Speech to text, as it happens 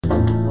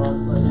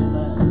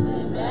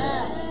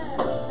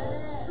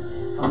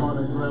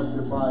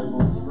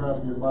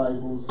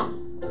Bibles,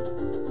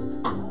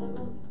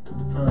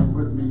 turn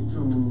with me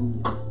to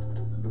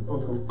the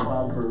book of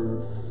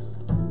Proverbs,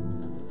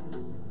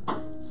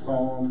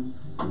 Psalms,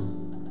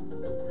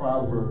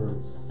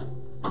 Proverbs,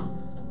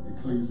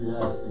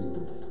 Ecclesiastes,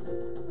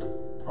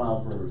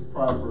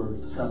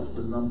 Proverbs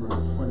chapter number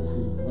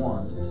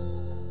 21.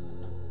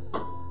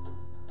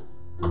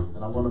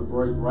 And I want to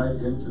break right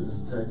into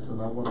this text,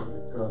 and I want to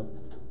pick up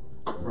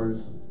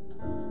verse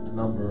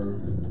number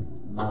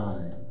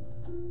 9.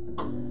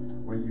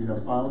 When you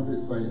have found it,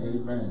 say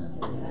amen.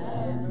 If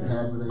you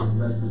have it in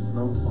message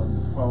notes on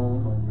your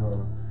phone, on your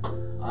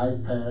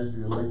iPads,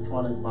 your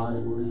electronic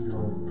Bibles,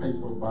 your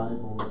paper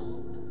Bibles,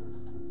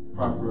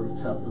 Proverbs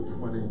chapter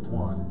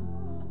 21,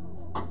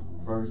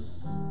 verse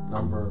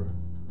number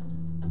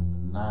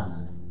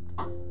 9.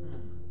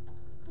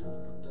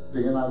 The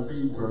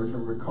NIV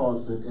version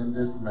records it in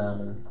this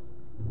manner: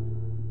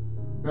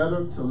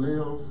 better to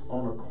live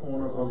on a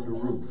corner of the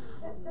roof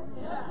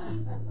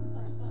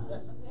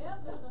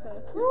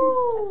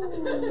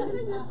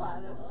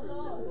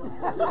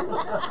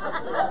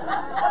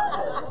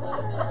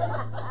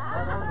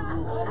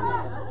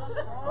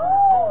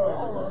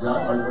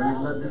Are you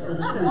let me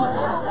finish reading?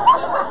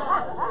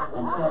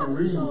 I'm trying to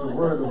read the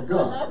word of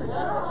God.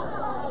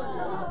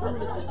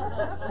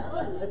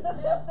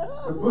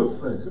 The book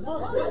says,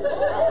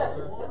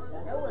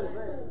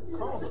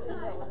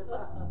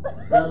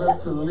 better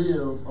to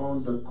live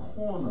on the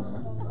corner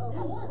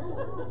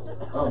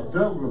of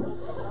the roof,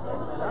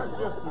 not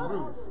just the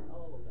roof,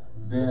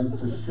 than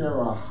to share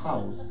a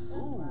house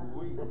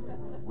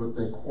with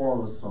a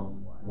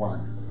quarrelsome wife.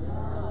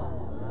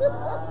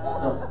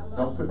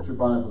 Don't put your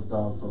Bibles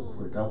down so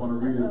quick. I want to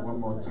read it one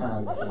more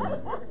time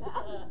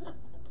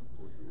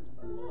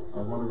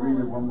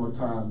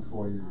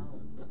for you.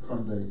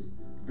 From the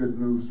Good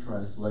News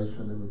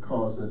translation. It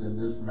records it in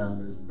this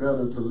manner: it's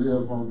better to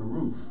live on the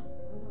roof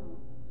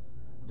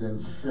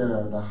than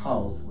share the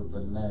house with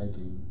a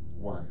nagging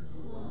wife.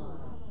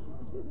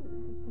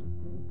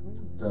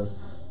 Thus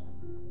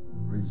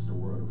reads the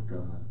word of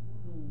God.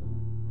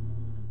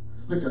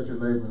 Look at your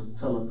neighbor and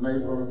tell them,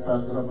 neighbor,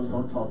 Pastor Hubbard's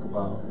going to talk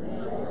about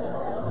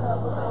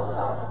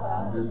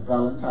this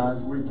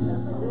Valentine's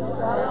weekend.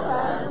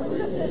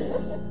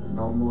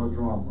 No more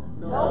drama.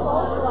 In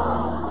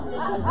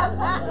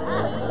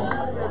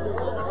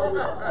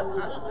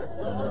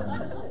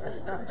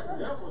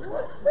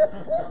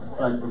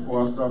fact,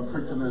 before I start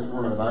preaching this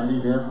word, I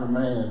need every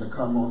man to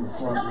come on the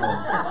front row.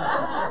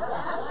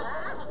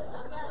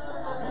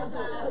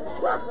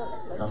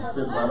 Come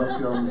sit right up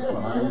here on the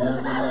front. I need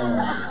every man.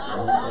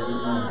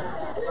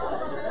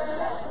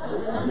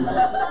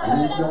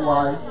 Leave your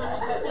wife.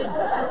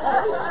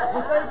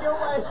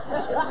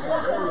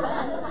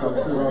 Come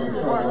sit on the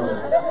front row.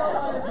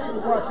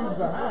 watch you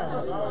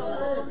behind.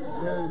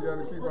 Yeah, you got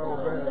to keep our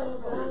back.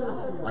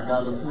 I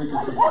got a sneaky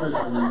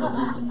suspicion there's going to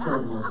be some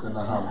turbulence in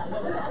the house.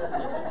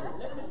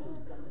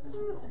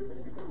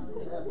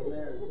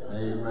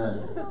 Amen.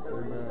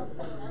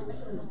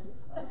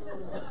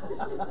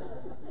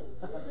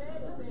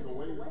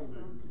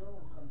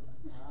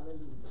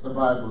 The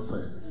Bible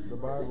says,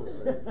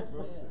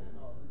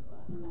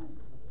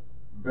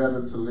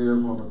 better to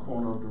live on the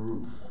corner of the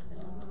roof.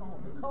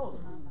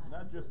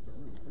 Not just the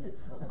roof.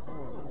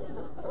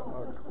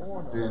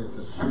 Than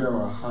to share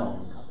a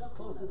house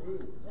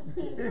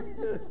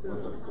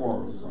with a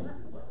quarrelsome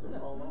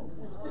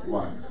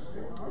wife.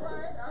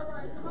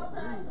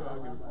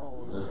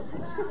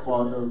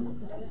 Father,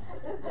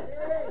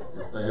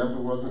 if there ever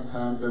was a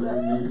time that we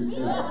needed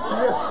you,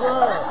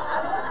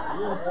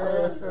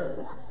 Yes,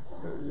 sir.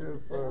 Yes,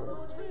 sir.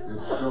 It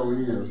sure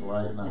is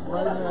right now.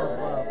 Right now,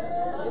 Father.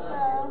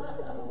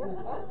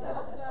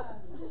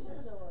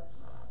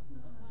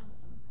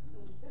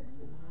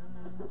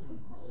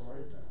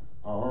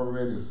 I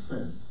already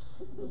sense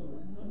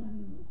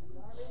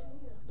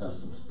that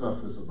some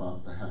stuff is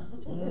about to happen.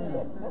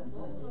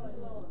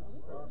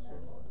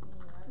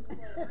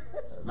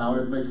 Now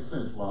it makes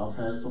sense why I've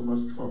had so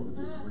much trouble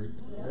this week.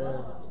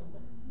 Yeah.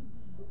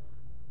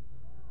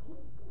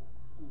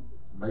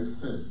 Makes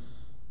sense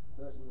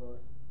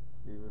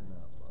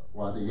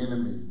why the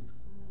enemy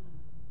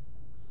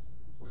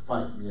will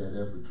fight me at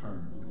every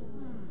turn.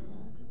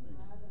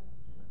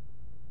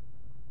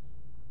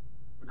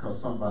 Because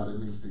somebody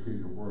needs to hear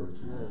your word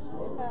today.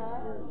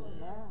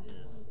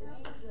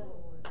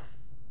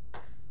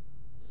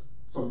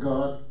 So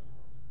God,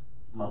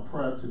 my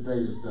prayer today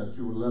is that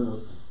you will let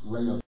us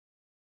lay us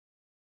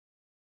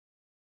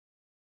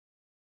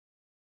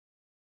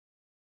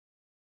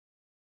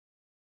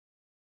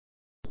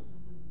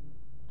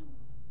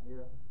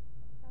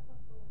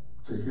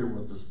to hear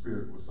what the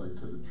Spirit will say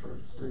to the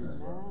church today.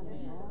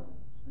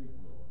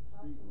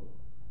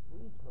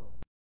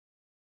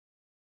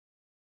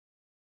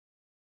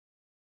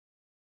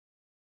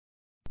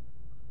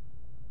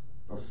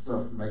 Of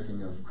stuff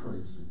making us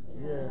crazy.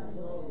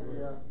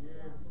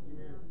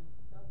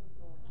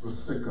 We're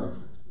sick of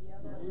it.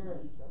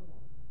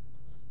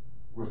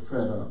 We're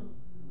fed up.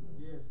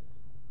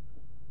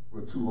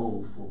 We're too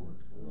old for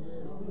it.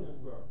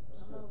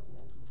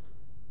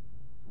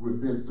 We've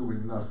been through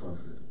enough of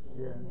it.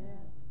 Yeah.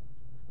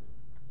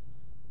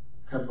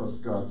 Help us,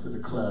 God, to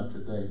declare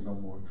today no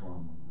more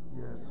drama.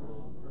 Yes,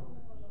 Lord.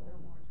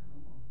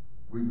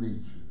 We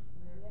need you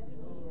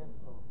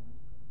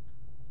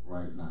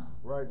right now.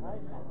 Right now.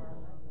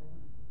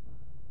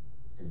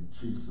 In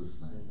Jesus'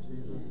 name. In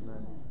Jesus'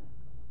 name.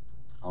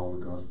 All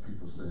of God's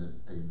people said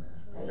amen.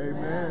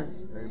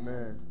 Amen.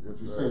 Amen. Would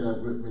you say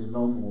that with me?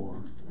 No more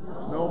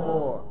No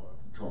more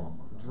drama.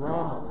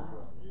 drama.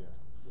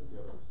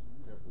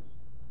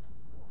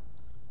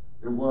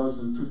 It was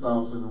in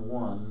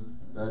 2001,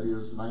 that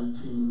is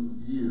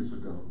 19 years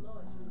ago,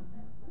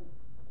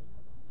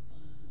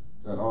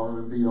 that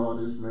R&B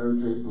artist Mary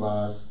J.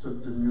 Blige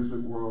took the music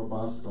world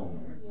by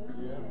storm.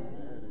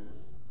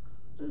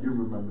 You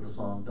remember the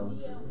song, don't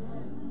you?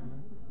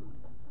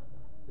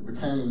 It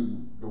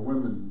became the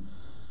women's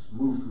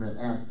movement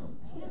anthem.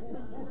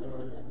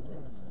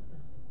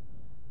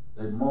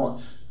 They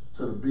marched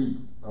to the beat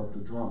of the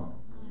drum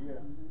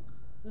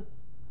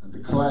and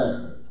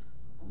declared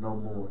no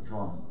more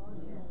drama.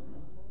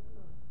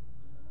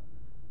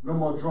 No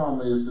more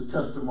drama is the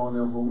testimony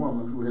of a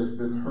woman who has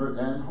been hurt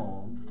and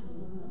harmed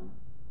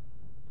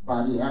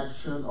by the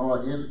action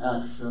or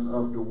inaction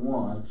of the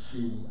one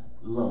she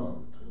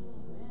loved.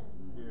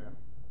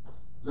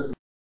 Let me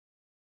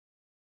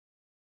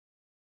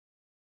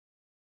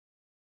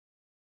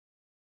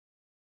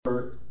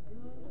hurt.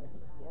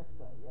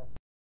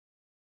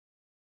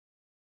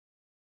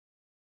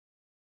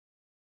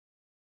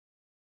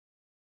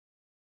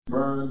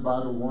 Burned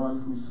by the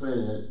one who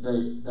said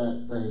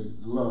that they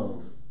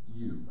love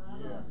you.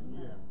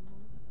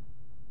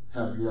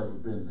 Have you ever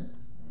been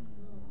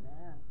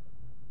there?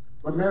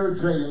 But Mary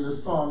J. in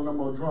this song, No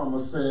More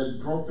Drama, said,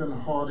 broken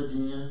heart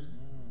again,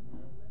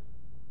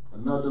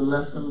 another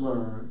lesson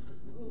learned.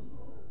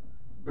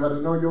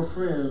 Better know your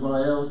friends or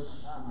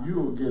else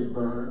you'll get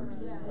burned.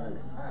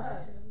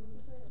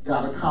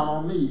 Gotta count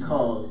on me,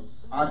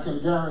 cause I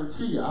can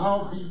guarantee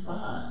I'll be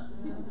fine.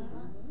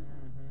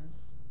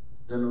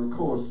 Then of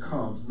course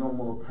comes no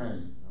more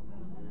pain.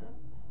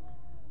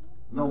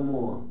 No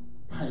more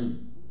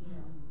pain.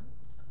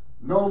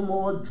 No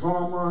more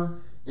drama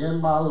in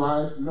my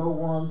life. No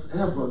one's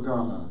ever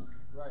gonna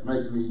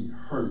make me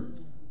hurt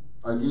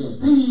again.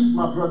 These,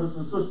 my brothers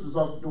and sisters,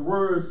 are the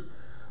words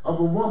of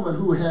a woman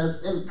who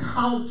has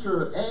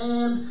encountered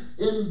and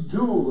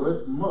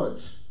endured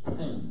much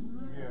pain.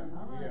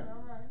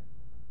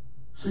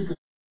 She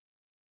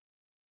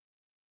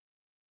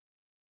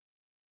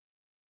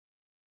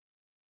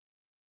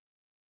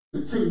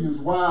continues,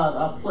 why'd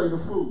I play the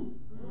fool?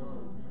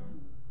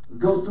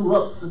 Go through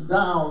ups and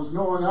downs,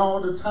 knowing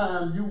all the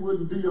time you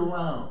wouldn't be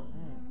around.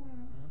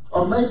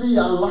 Or maybe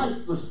I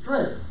liked the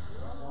stress,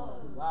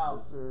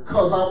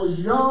 because I was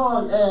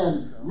young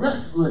and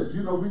restless.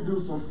 You know, we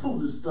do some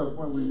foolish stuff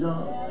when we're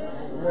young.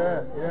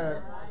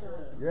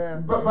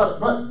 Yeah. But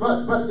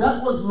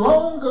that was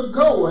long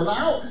ago, and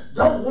I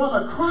don't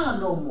want to cry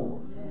no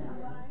more.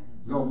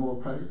 No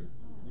more pain.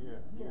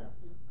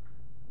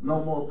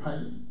 No more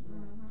pain.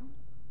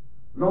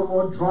 No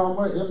more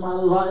drama in my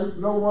life.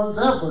 No one's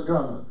ever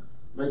gonna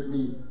make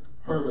me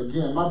hurt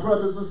again. My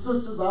brothers and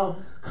sisters, I've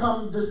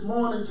come this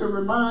morning to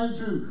remind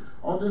you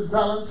on this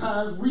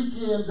Valentine's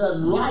weekend that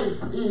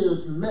life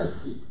is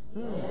messy.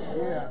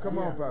 Come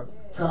on, Pastor.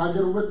 Can I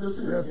get a witness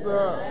here? Yes,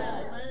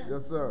 sir.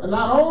 Yes, sir. And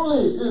not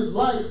only is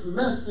life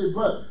messy,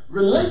 but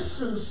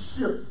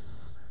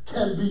relationships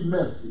can be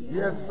messy.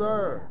 Yes,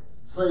 sir.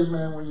 Say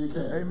amen when you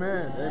can.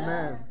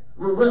 Amen.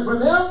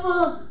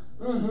 Whenever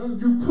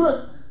you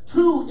put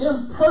two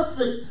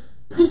imperfect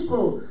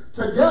people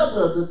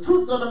together, the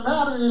truth of the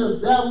matter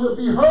is there will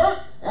be hurt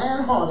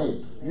and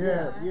heartache.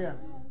 Yeah.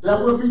 There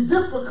will be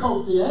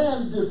difficulty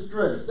and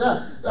distress.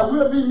 There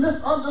will be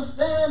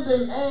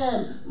misunderstanding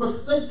and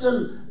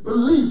mistaken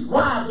belief.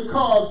 Why?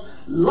 Because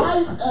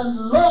life and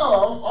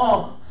love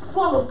are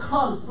full of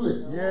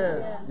conflict.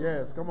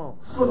 Yes, come on.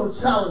 Full of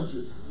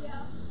challenges.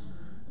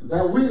 And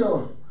there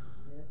will,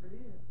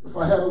 if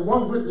I had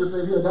one witness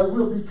in here, there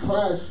will be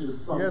clashes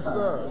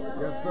sometimes.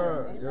 Yes,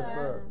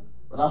 sir.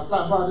 But I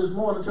stopped by this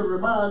morning to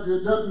remind you,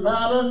 it doesn't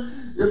matter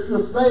if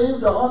you're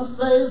saved or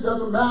unsaved. It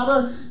doesn't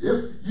matter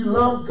if you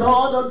love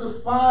God or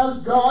despise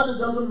God. It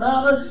doesn't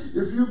matter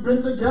if you've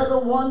been together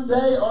one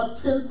day or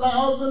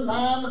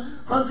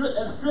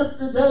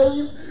 10,950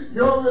 days.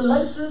 Your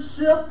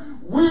relationship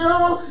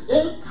will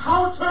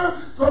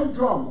encounter some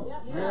drama.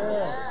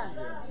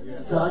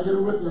 Can I get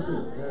a witness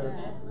here?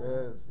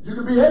 Yes. You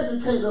can be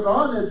educated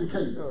or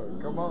uneducated.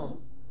 Come on.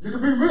 You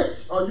can be rich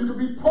or you can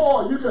be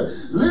poor. You can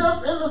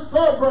live in the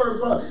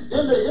suburbs or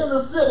in the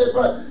inner city,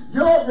 but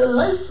your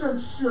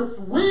relationships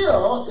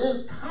will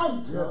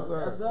encounter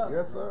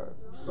Yes, sir.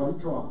 some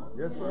drama.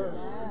 Yes, sir.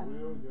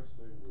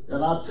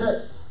 In our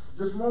text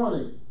this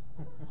morning,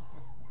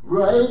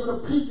 we're able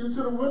to peek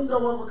into the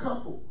window of a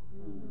couple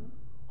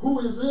who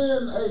is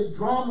in a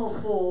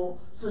drama-full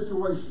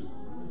situation.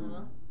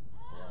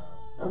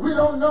 And we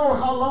don't know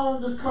how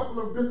long this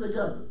couple have been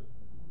together.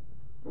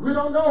 We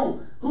don't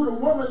know who the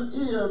woman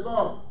is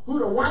or who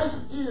the wife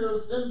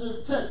is in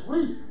this text.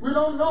 We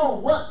don't know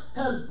what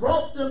has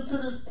brought them to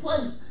this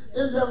place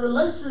in their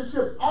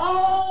relationship.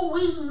 All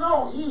we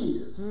know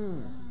is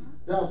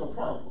there's a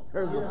problem.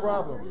 There's a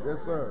problem.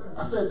 Yes, sir.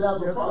 I said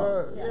there's a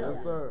problem. Yes, sir.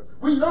 Yes, sir.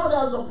 We know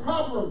there's a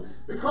problem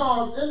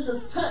because in the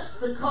text,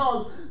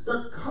 because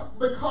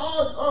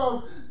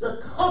of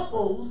the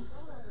couple's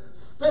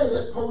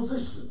stated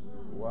position.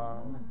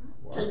 Wow.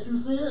 Can't you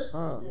see it?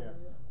 Huh.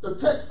 The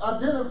text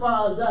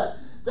identifies that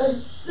they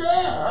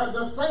share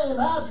the same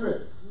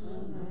address,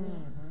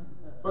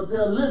 but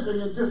they're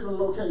living in different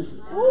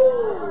locations.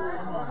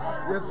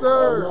 Yes, sir.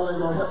 Oh, y'all ain't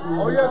gonna help me.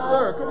 Oh, yes,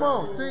 sir. Come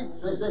on, teach.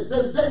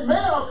 They may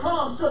have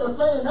come to the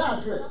same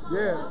address.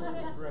 Yes.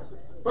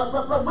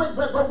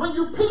 But when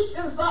you peek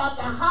inside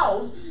the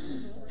house,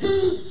 she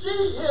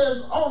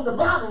is on the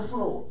bottom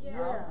floor.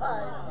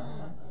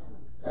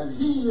 And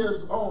he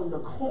is on the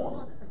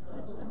corner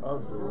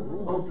Of the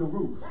roof. of the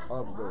roof.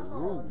 Of the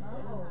roof.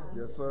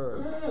 Yes,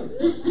 sir.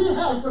 He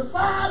has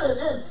decided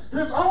in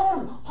his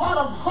own heart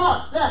of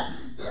hearts that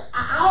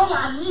all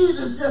I need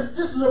is just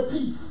this little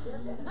piece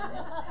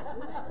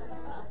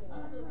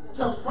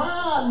to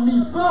find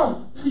me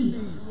some peace.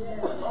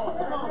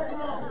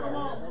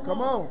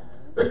 Come on.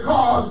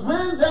 Because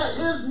when there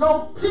is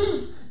no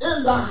peace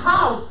in the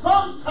house,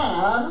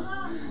 sometimes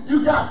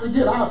you got to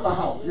get out the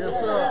house. Yes,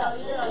 sir.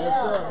 Yes,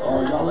 sir.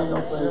 Oh, y'all ain't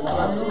gonna say that.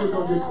 I knew it was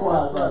gonna get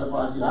quiet right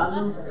about here.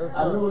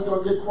 I knew it was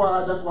gonna get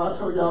quiet. That's why I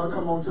told y'all to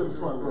come on to the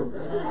front row.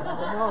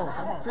 Come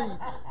on. Teach.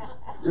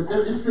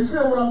 If you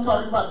feel what I'm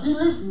talking about, at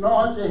least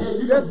nod your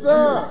head. Yes,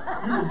 sir.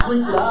 You can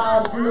blink your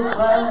eyes real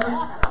fast.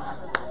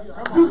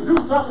 Do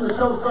something to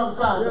show some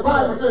sign. The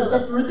Bible says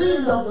that the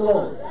redeemed of the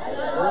Lord.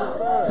 Yes,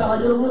 sir. Can I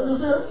get a witness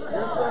here?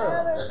 Yes, sir.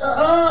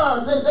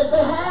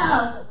 They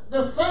have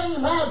the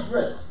same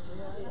address,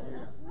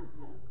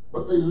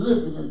 but they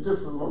living in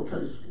different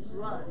locations.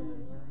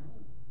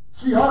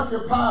 She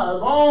occupies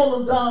all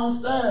of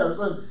downstairs,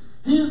 and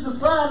he's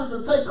decided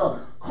to take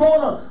a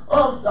corner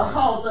of the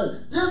house.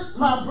 And this,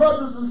 my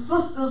brothers and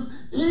sisters,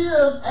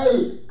 is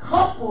a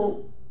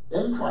couple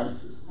in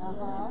crisis.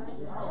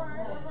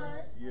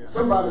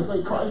 Somebody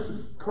say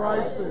crisis.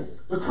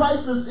 Crisis. The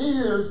crisis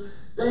is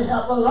they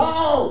have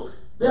allowed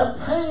their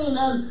pain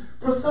and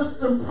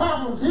persistent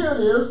problems, here it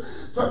is,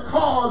 to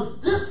cause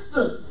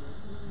distance.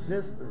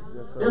 Distance,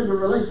 yes, sir. In the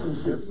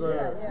relationship. Yes,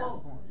 sir.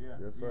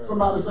 Yes, sir.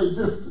 Somebody say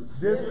distance.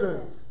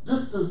 Distance.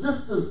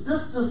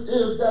 Distance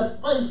is that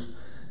space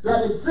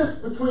that exists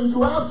between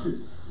two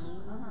objects.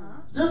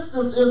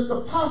 Distance is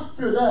the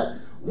posture that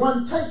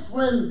one takes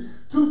when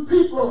two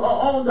people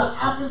are on the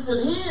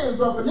opposite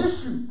ends of an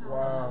issue.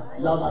 Wow.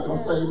 Y'all not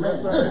gonna say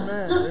amen. Yes,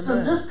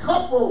 amen. This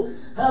couple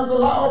has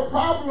allowed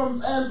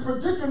problems and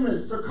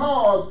predicaments to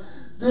cause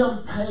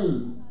them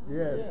pain.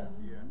 Yes.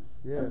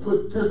 And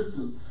put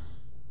distance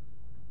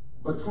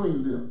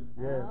between them.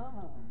 Yes.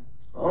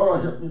 Oh,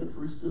 help me to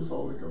preach this,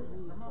 Holy Ghost.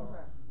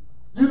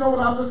 You know what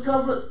I've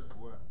discovered?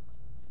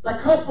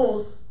 That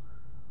couples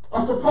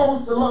are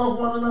supposed to love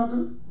one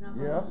another.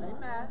 Yeah.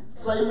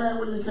 Say amen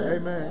when you can.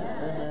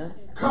 Amen.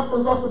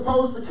 Couples are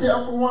supposed to care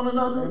for one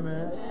another.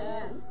 Amen.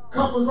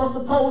 Couples are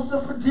supposed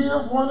to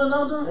forgive one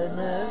another.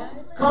 Amen.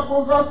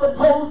 Couples are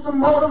supposed to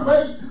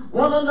motivate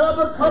one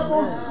another.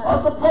 Couples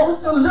are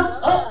supposed to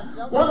lift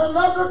up one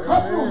another.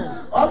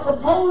 Couples are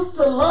supposed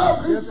to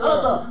love each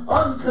other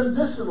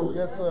unconditionally.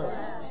 Yes, sir.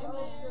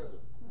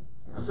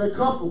 I said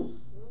couples.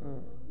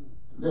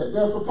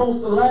 They're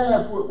supposed to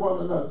laugh with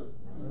one another.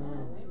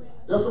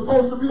 They're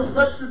supposed to be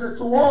affectionate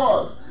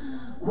towards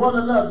one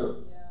another.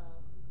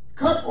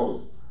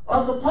 Couples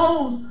are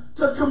supposed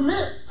to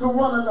commit to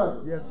one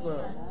another. Yes,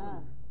 sir.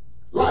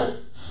 Like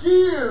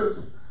shears,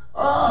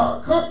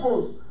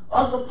 couples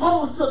are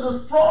supposed to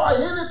destroy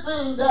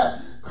anything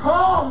that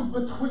comes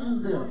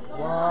between them.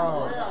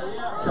 Wow.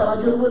 Can I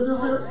get with this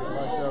here?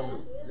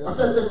 I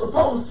said they're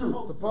supposed to.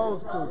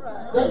 Supposed to.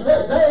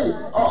 They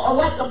are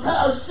like a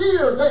pair of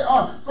shears. They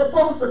are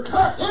supposed to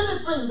cut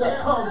anything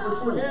that comes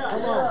between them.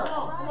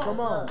 Come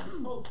on.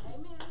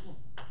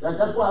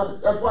 That's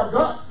why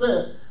God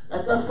said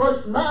at that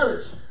first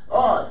marriage,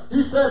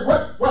 he said,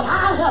 what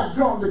I have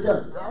joined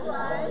together.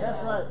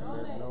 That's right.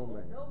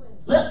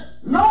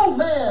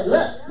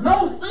 Let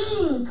no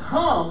thing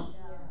come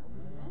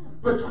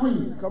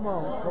between you. Come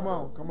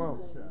on.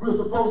 We're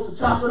supposed to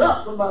chop it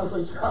up. Somebody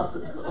say chop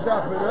it up.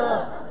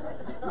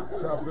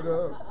 Chop it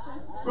up.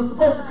 We're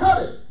supposed to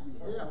cut it.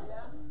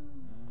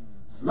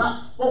 It's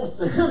not supposed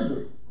to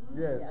hinder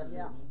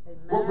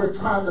what we're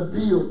trying to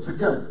build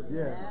together.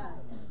 Yes.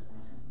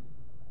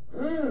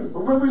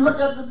 But when we look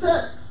at the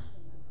text,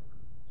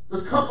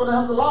 this couple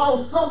has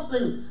allowed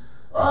something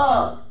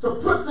to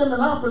put them in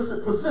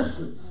opposite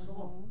positions.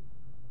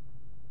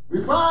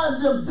 We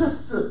find them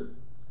distant.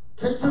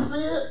 Can't you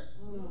see it?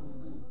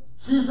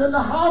 She's in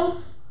the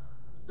house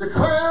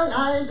declaring,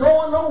 I ain't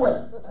going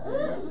nowhere.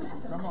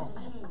 Come on.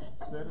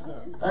 Set it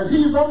up. And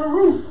he's on the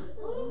roof.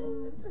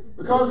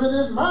 Because in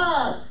his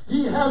mind,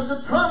 he has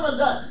determined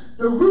that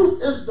the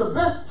roof is the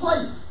best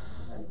place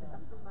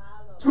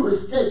to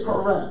escape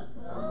her wrath.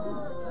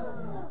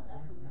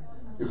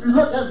 If you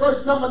look at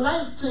verse number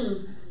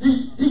 19,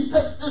 he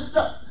takes this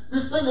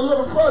thing a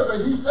little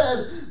further. He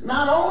says,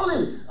 not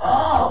only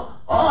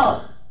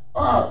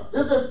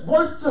is it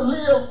worse to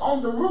live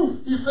on the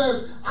roof, he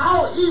says,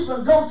 I'll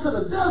even go to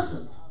the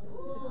desert.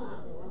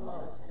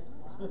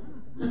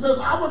 He says,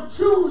 I would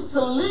choose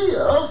to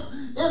live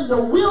in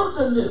the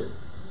wilderness.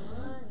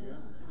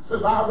 He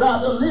says, I'd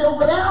rather live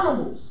with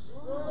animals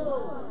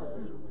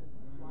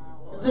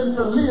than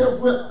to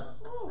live with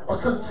a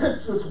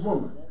contentious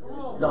woman.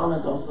 Y'all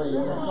ain't gonna say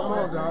that. Come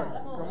on, Doc.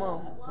 Come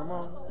on. Come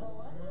on.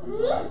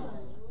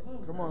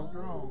 Come on.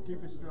 Strong.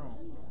 Keep it strong.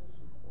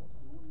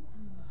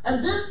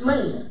 And this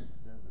man,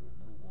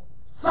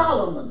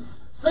 Solomon,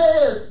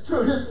 says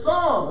to his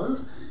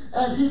sons,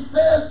 and he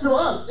says to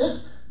us,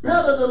 it's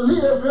better to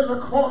live in the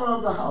corner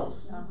of the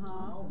house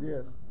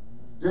Yes.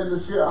 than to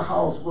share a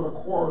house with a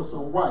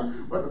quarrelsome wife.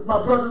 But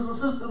my brothers and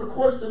sisters, the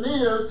question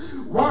is,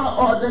 why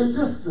are they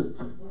distant?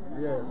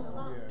 Yes.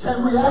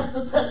 Can we ask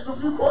the text a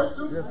few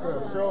questions? Yes,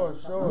 sir. Sure.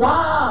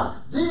 Why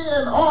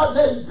then are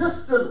they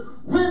distant?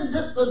 When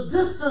did the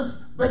distance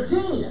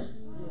begin?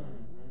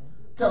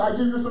 Can I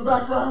give you some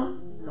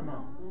background? Come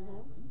on.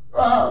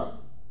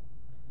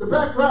 The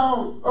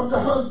background of the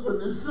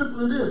husband is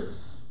simply this.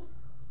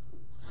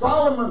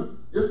 Solomon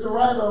is the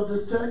writer of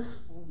this text.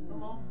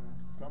 Come on.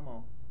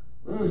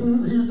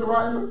 He's the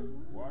writer.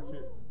 Watch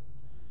it.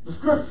 The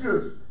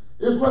scriptures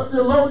is what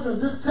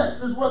theologians, this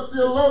text is what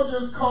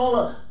theologians call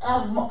an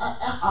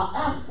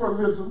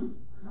aphorism.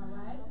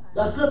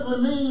 That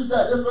simply means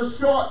that it's a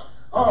short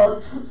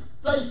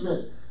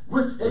statement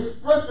which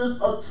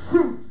expresses a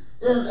truth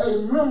in a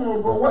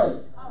memorable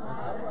way.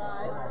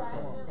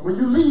 When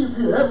you leave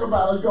here,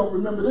 everybody's going to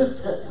remember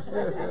this text.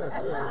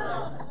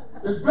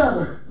 It's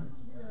better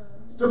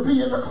to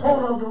be in the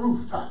corner of the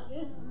rooftop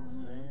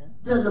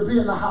than to be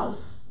in the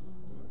house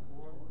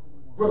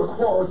with a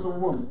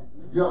quarrelsome woman.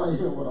 Y'all ain't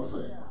hearing what I'm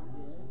saying.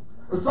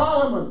 But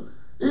Solomon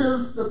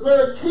is the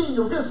third king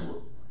of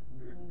Israel.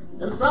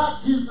 In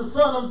fact, he's the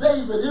son of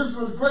David,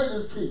 Israel's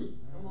greatest king.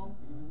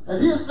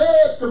 And he is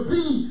said to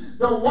be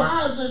the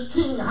wisest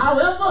king.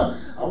 However,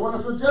 I want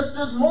to suggest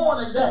this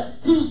morning that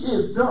he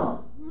is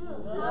dumb.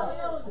 Come on.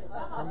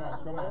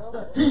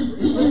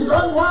 He's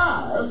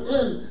unwise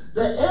in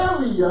the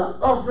area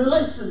of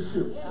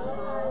relationships.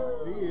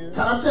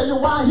 Can I tell you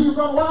why he's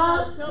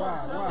unwise?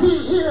 Why?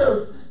 He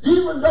is,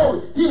 even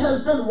though he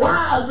has been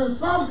wise in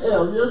some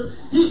areas,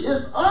 he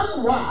is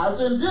unwise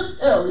in this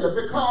area,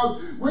 because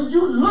when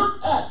you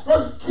look at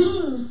 1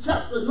 Kings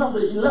chapter number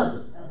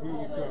 11,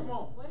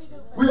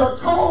 we are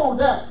told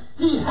that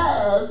he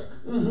has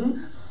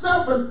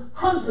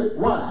 700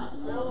 wives.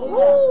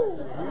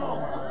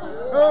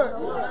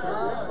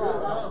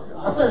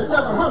 I said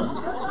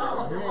 700.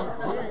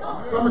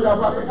 Some of y'all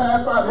about to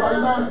pass out right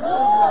now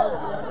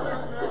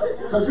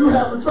because you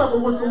having trouble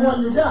with the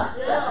one you got.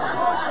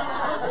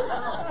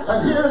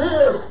 And here it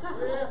is.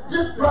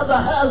 This brother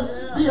has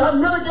the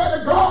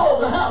unmitigated gall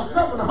to have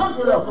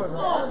 700 of them.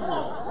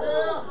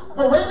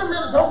 But wait a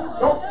minute.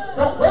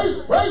 Don't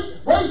wait.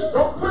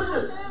 Don't push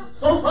it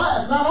so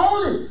fast. Not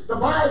only the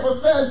Bible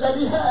says that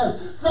he has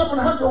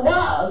 700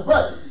 wives,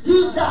 but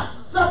he's got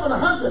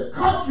 700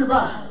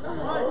 concubines.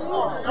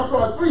 I'm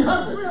sorry,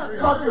 300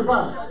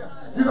 concubines.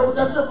 You know what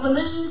that simply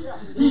means?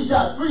 He's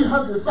got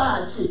 300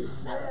 side chicks.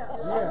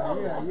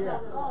 Yeah.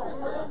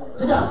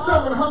 He got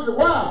 700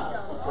 wives.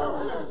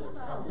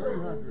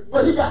 300.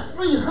 But he got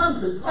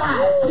 300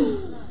 side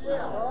pieces.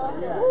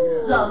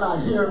 Y'all not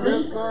hearing me?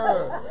 Yes,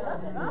 sir.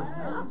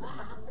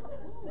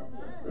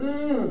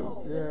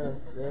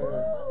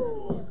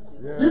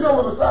 Yeah. You know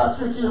what a side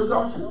chick is,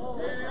 don't you?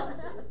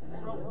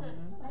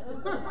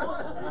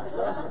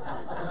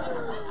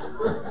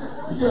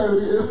 Yeah,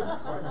 it is.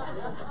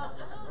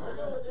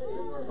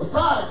 A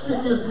side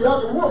chick is the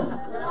other woman.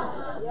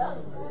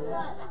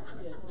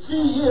 She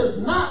is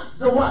not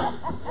the wife,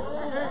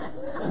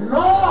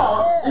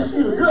 nor is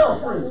she the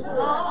girlfriend.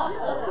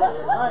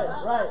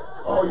 Right.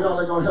 Oh, y'all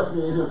ain't gonna help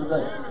me in here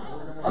today.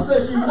 I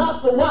said she's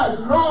not the wife,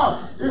 nor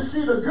is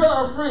she the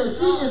girlfriend.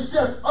 She is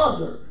just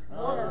other.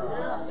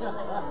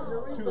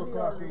 2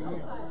 o'clock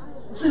a.m.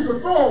 She's a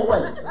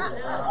throwaway.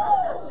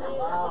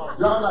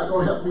 Y'all not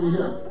gonna help me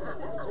here.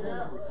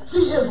 She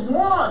is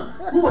one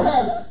who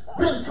has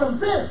been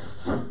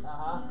convinced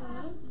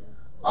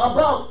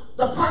about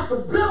the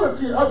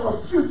possibility of a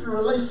future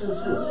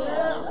relationship.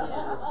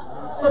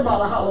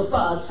 Somebody holler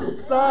side chick.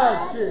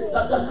 Side chick.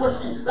 That's what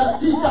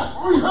he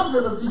got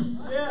 300 of these.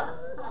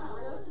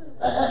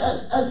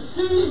 And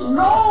she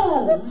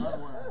knows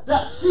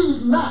that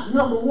she's not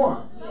number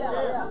one.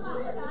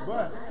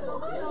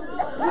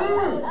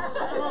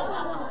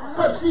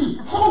 But she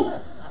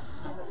hopes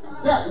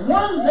that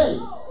one day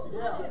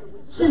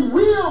she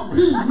will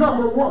be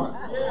number one.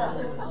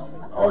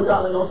 Oh,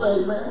 y'all ain't gonna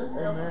say amen?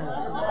 Amen.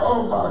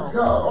 Oh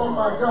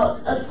my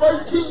God. And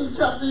 1 Kings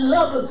chapter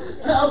 11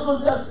 tells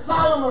us that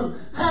Solomon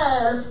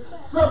has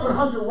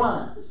 700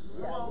 wives.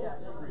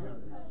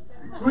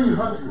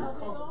 300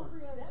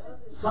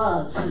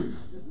 side chicks.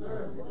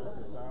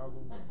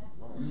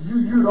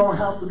 You don't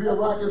have to be a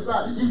rocket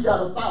scientist. He's got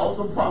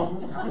 1,000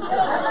 problems.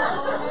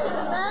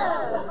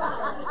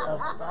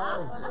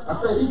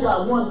 I said he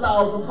got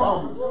 1,000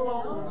 problems.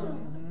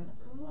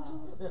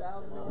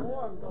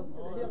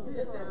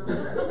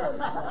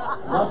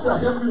 Watch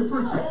out, help me to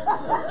preach.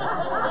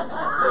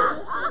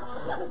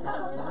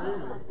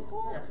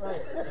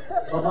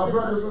 But my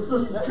brothers and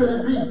sisters, could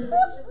it be?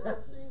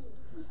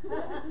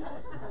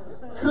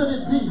 Could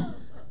it be?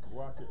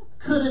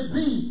 Could it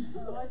be?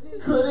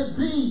 Could it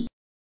be?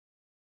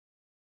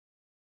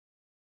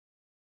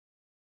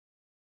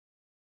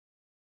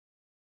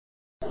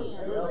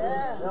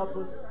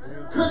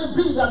 Could it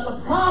be that the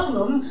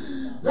problem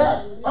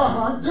that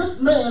this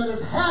man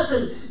is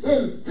having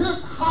in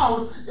his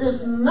house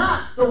is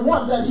not the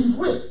one that he's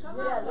with?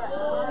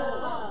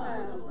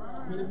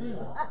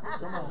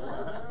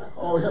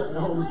 Oh, help me,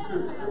 Holy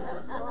Spirit.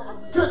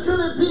 Could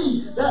it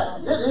be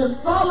that it is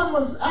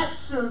Solomon's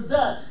actions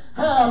that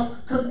have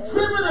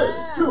contributed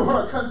to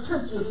her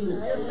contentiousness?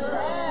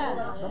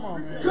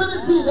 Could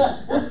it be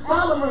that it's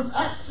Solomon's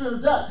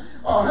actions that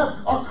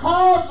are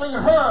causing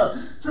her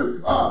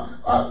to,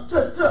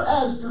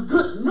 as the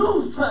Good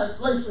News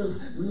translations,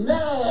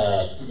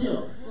 nag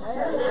him?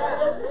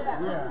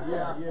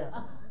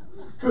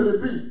 Could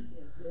it be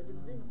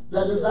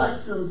that his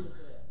actions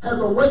has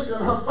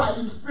awakened her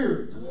fighting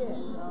spirit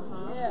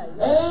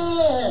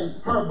and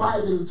her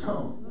biting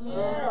tongue?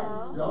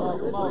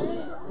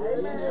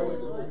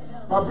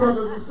 My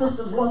brothers and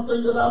sisters, one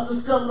thing that I've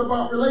discovered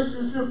about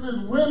relationships is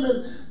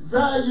women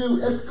value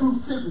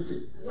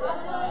exclusivity.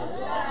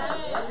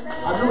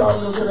 I knew I was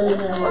going to get an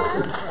amen right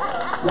there.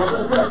 Y'all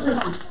better pay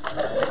attention.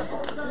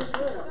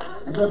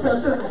 You better pay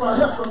attention try to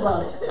help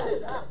somebody.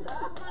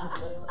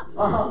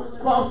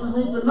 Spouses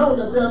need to know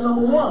that they're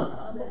number one.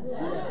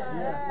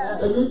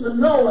 They need to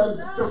know and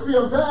to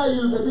feel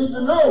valued. They need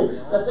to know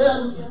that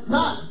they're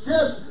not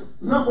just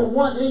number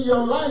one in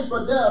your life,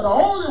 but they're the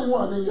only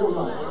one in your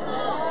life.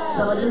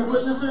 Can I get a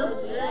witness here?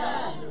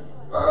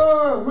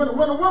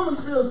 When a woman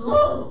feels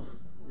love.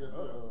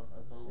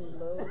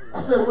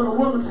 I said when a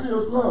woman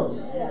feels love.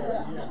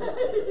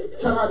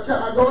 Can I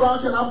go down?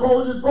 Can I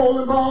bowl this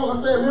bowling ball?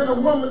 I said when a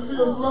woman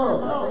feels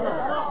love.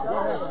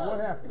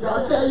 Can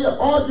I tell you,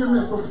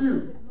 arguments are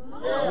few.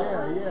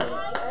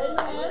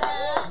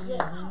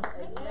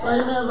 Say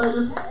amen,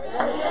 ladies.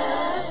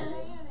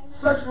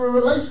 Sexual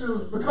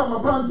relations become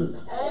abundant.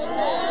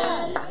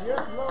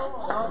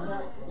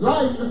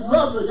 Life is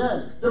lovely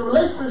and the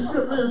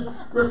relationship is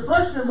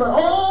refreshing, but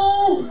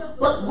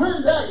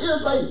when there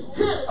is a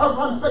hit of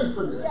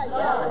unfaithfulness,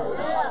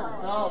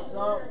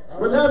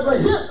 when there's a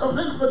hit of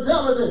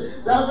infidelity,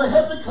 there's a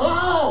heavy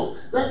cloud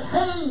that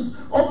hangs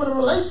over the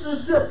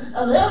relationship,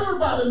 and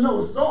everybody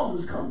knows a storm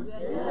is coming.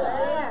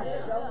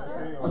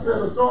 I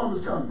said a storm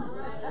is coming.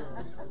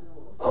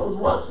 I was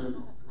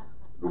watching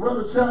the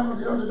Weather Channel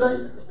the other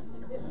day,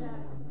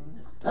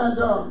 and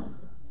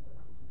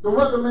the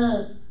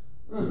weatherman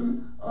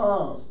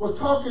was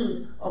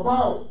talking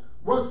about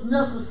what's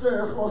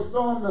necessary for a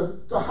storm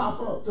to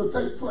hop up, to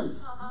take place.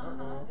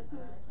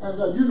 And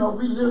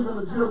we live in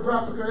a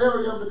geographical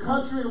area of the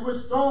country in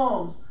which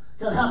storms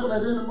can happen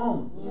at any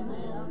moment.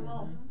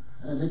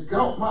 And it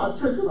caught my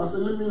attention. I said,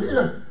 let me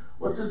hear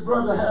what this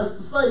brother has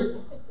to say.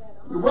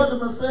 The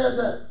weatherman said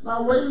that,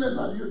 now wait a minute,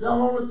 now, there are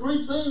only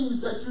 3 things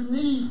that you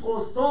need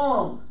for a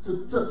storm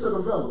to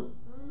develop.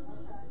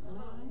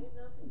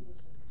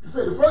 He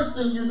said the first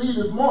thing you need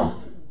is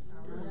moisture.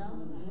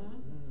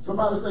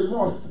 Somebody say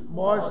moisture.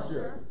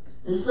 Moisture.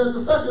 And he said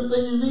the second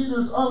thing you need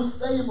is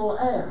unstable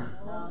air.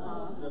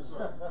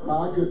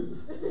 My goodness.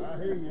 I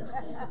hear you.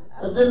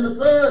 And then the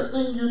third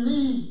thing you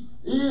need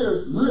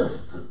is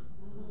lift.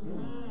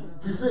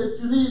 He said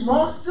you need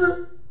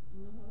moisture,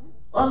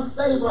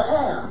 unstable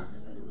air,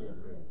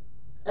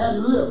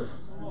 and lift.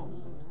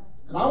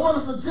 And I want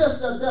to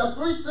suggest that there are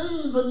 3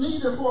 things are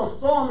needed for a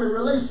stormy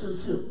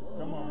relationship.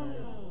 Come on.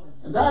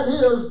 And that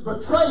is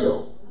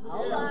betrayal,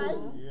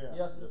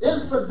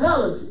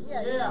 infidelity,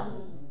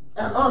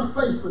 and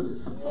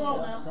unfaithfulness.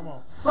 Come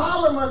on.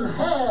 Solomon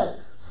had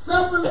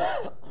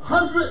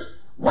 700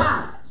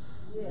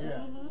 wives,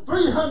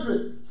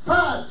 300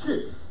 side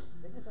chicks,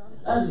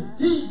 and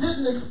he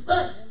didn't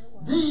expect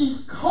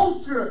these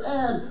cultured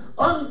and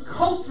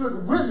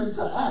uncultured women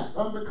to act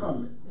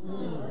unbecoming.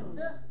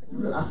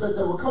 I said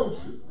they were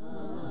cultured.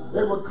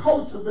 They were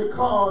cultured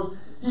because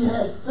he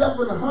had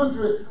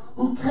 700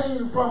 who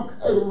came from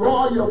a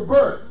royal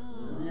birth.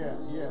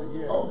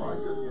 Oh my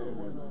goodness.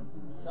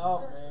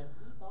 Talk, man.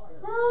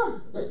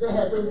 They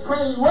had been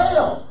trained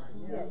well.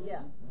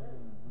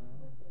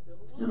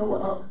 You know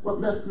what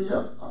messed me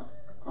up?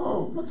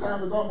 My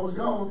time is almost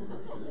gone.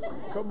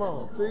 Come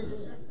on, teach.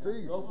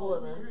 Go for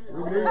it, man.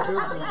 We need this one.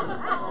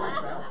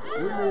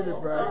 We need it,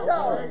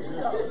 Pastor.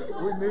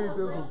 We need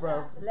this one,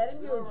 Pastor.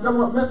 You know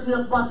what messed me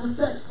up about this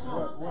text?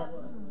 What?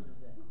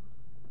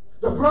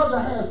 The brother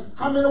has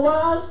how many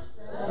wives?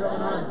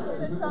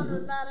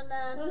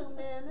 699, 2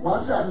 men.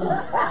 Watch out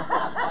now.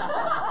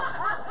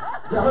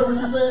 Y'all heard what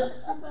she said?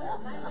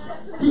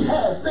 He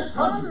had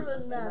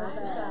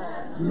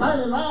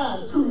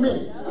 699, 2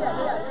 men.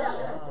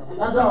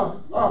 And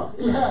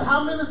he had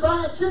how many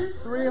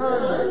sidekicks?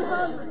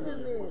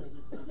 300.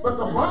 But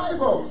the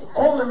Bible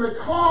only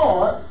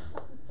records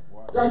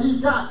that he's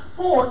got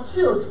 4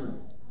 children.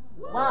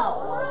 Wow.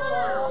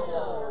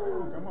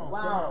 Come on.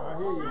 Wow. I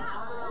hear you.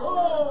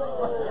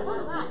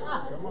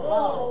 Come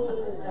on.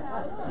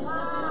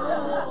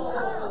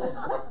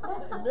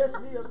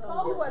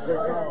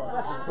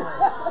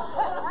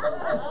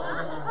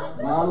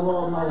 My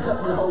Lord, my help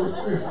me, Holy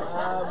Spirit.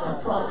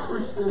 I'm trying to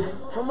preach this.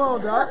 Come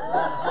on, Doc.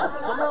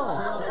 Come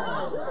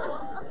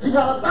on. He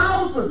got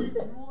 1,000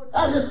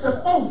 at his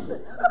disposal.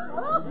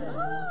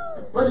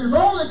 But he's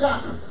only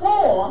got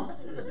 4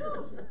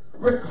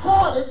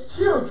 recorded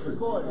children.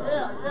 Recorded. I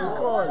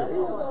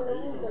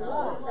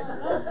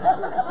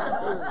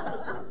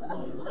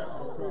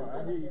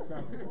hear you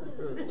coming.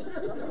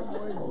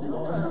 Oh,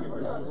 Lord, have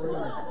mercy.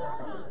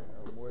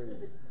 I'm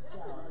waiting.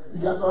 You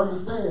got to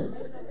understand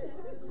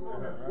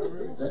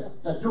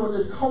that during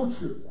this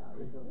culture,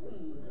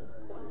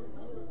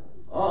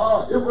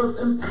 it was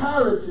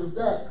imperative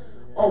that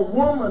a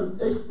woman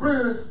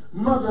experience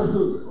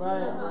motherhood. Right.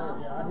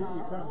 Yeah, I hear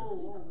you coming.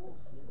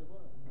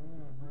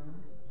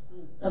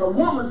 And a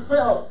woman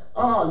felt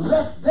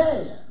less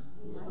than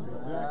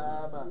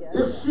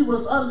if she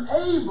was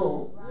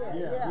unable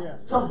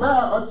to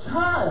bear a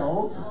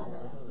child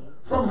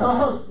from her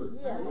husband.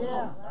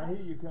 I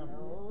hear you coming.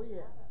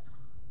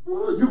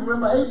 You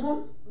remember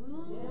Abram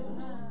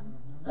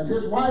and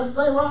his wife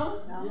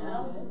Sarah?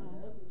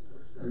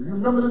 And you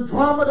remember the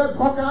drama that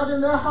broke out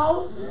in their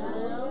house?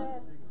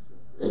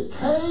 It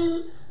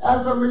came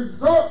as a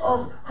result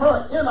of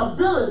her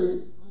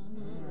inability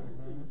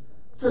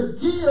to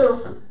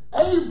give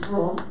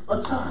Abram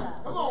a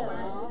child. Come on,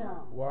 man.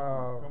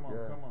 Wow. Come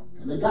on.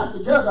 And they got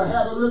together,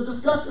 had a little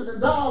discussion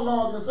and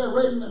dialogue and said,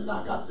 wait a minute,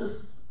 I got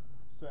this.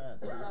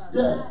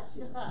 Yeah.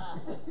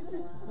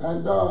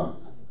 And,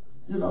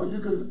 you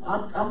can,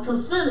 I'm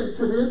consenting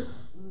to this.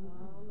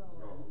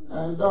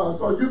 And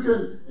so you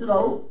can,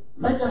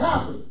 make it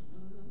happen.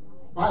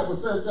 Bible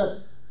says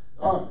that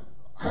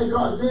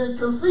Hagar then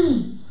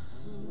conceives.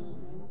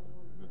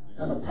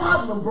 And a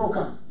problem broke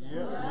out.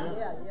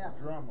 Yeah.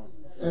 Drama.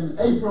 In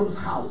Abram's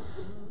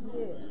house.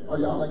 Oh,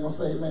 y'all ain't gonna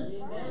say amen.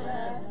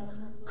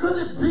 Could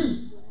it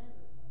be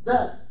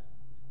that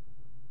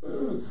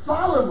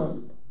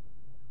Solomon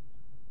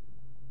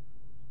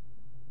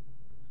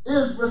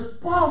is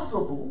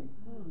responsible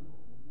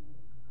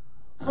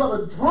for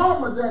the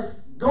drama that's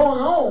going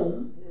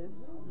on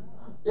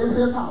in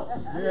his house?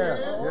 Yeah.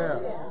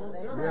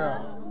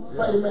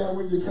 Say amen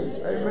when you can.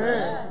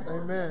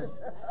 Amen.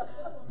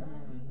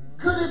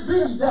 Could it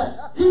be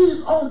that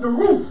he's on the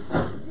roof?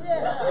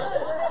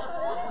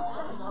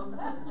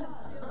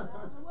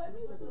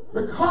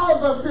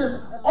 Because of his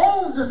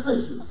own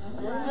decisions.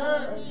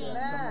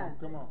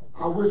 Come on.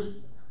 I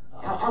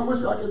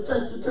wish I could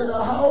take you to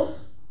that house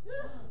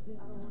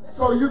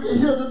so you can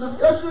hear the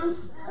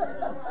discussions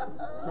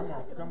Come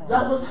on.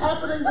 that was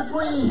happening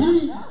between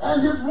he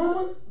and his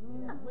woman.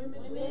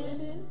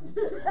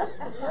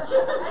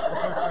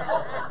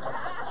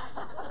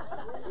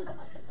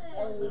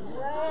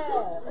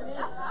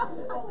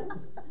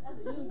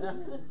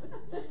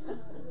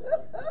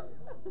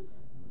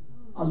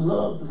 I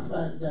love the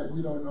fact that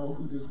we don't know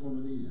who this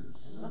woman is.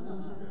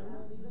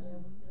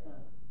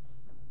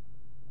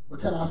 But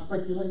can I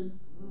speculate?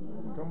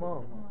 Come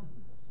on.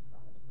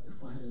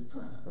 If I had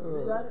time.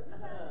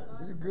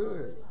 You're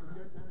good.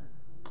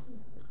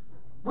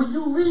 When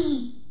you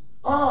read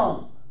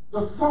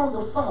the Song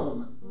of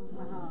Solomon,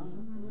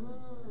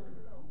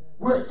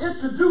 we're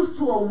introduced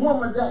to a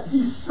woman that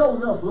he's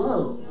shown us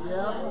love.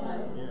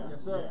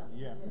 Yes, sir.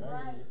 Yeah.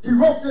 He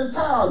wrote the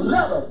entire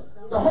letter.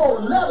 The whole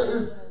letter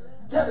is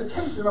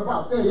dedication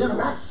about their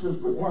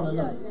interactions with one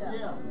another.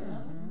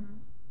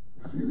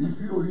 If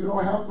you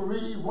don't have to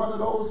read one of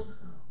those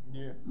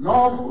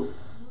novels,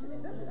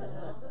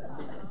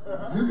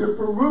 you can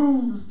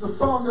peruse the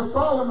Song of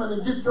Solomon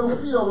and get your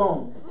feel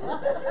on.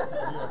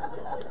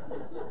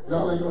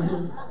 Y'all ain't gonna hear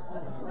me.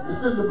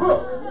 It's in the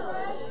book.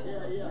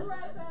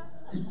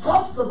 He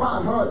talks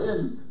about her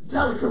in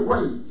delicate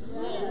ways.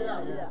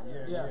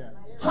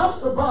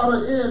 Talks about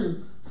her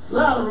in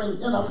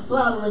a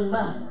flattering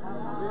manner.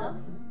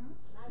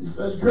 He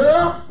says,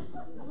 girl,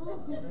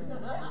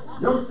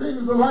 your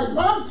things are like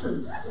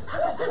mountains.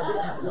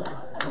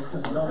 It's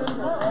in the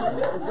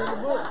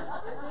book.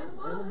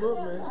 It's in the book,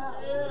 man.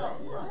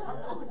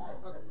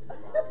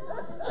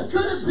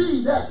 Could it be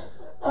that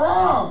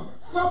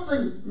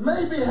something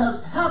maybe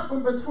has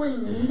happened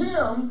between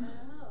him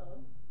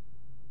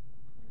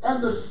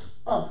and the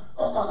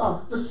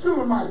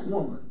Shulamite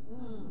woman?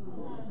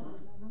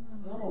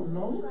 I don't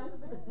know.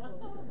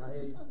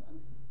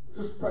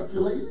 Just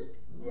speculating.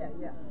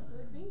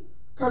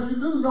 Because you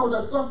do know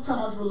that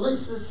sometimes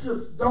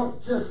relationships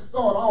don't just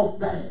start off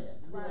bad.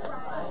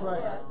 That's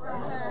right.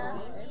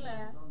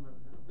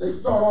 They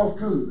start off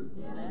good.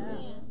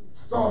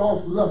 Start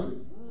off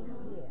loving.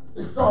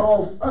 They start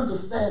off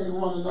understanding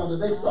one another.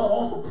 They start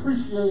off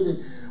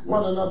appreciating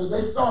one another.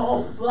 They start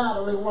off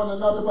flattering one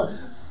another. But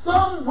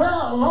somewhere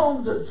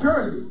along the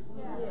journey,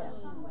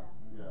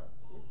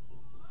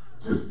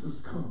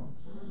 distance comes.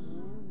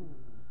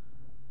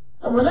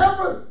 And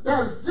whenever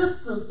there's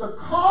distance, the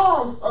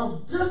cause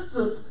of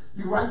distance,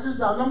 you write this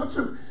down, number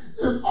 2,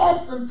 is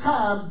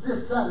oftentimes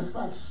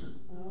dissatisfaction.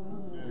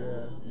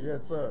 Yeah.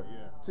 Yes, sir.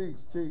 Teach.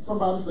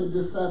 Somebody say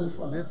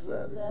dissatisfied.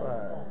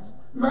 Dissatisfied.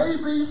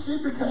 Maybe she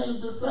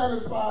became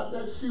dissatisfied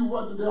that she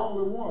wasn't the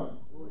only one.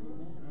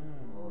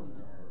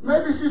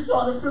 Maybe she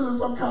started feeling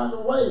some kind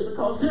of way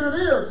because here it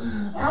is.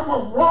 I'm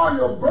of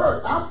royal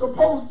birth. I'm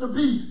supposed to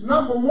be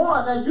number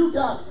 1, and you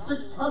got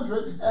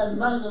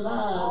 699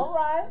 All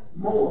right.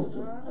 more of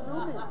them.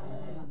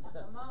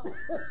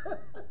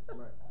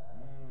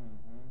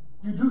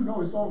 You do know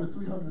it's only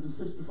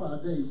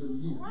 365 days in a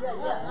year.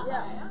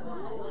 Yeah.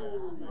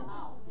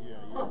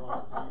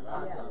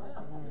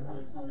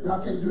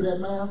 Y'all can't do that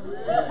math?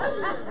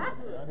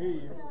 I hear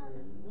you.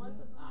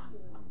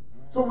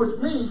 So which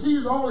means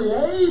he's only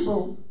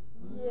able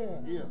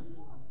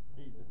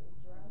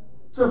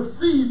to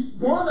see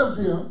one of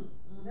them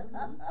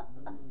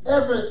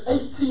every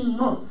 18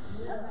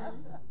 months.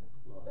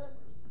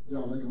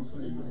 Y'all ain't gonna say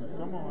amen.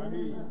 Come on, I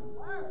hear you.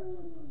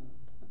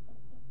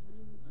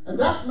 And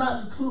that's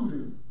not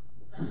including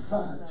his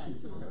side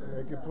chicks.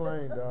 Make it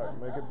plain, Doc.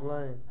 Make it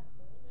plain.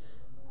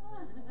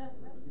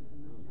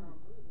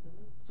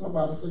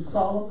 Somebody say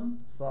Solomon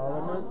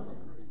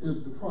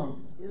is the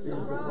problem.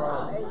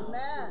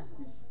 Amen.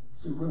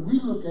 See, when we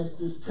look at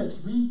this text,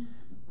 we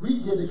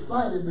get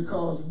excited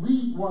because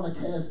we want to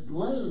cast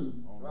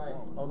blame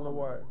On the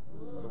what?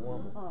 On the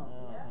woman.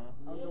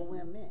 On the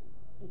women.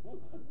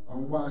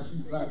 on why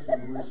she's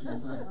acting the way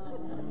she's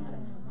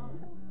acting.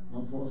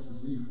 My voice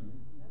is leaving me.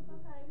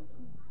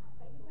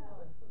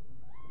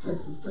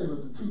 Text is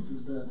tailored to teach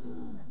us that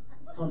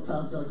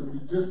sometimes there can be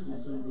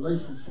distance in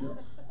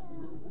relationships.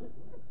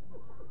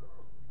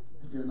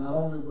 And then not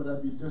only would there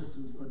be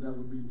distance, but there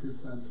would be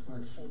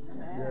dissatisfaction.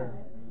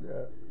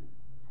 Yeah.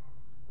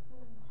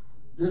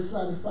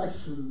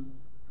 Dissatisfaction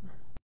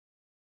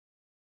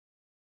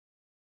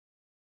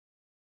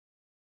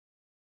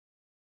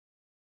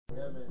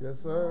Yes,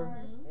 sir.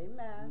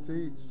 Amen.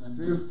 Teach. and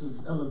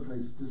distance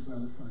elevates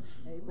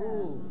dissatisfaction.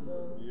 Amen.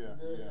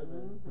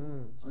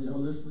 Are y'all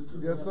listening to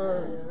me? Yes,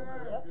 sir.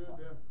 Yes,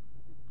 sir.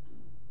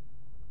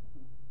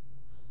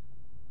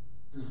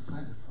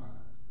 Dissatisfied.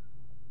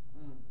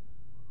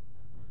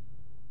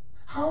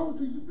 How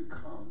do you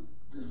become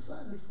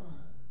dissatisfied?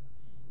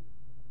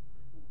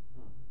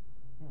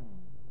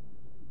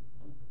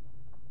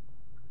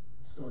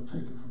 Start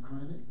taking for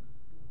granted.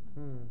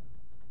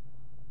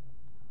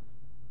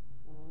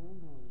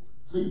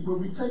 See, when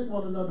we take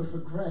one another for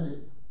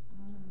granted,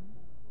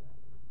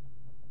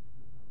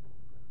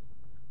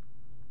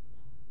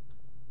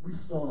 we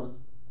start,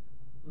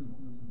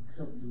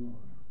 help me, Lord.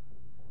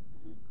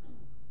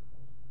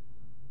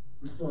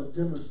 We start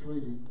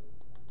demonstrating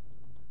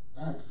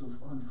acts of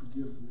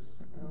unforgiveness.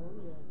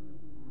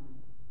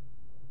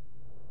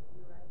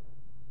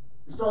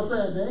 We start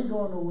saying they ain't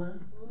going nowhere.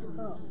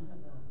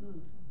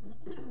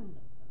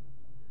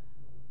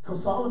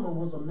 Because Solomon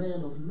was a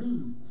man of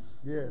means.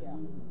 Yes.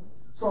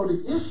 So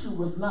the issue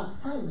was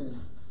not finances.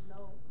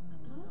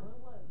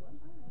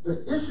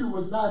 The issue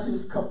was not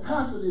his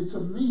capacity to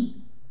meet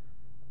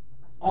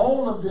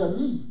all of their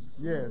needs.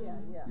 Yes.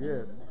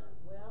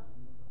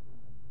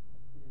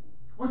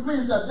 Which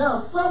means that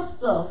there's some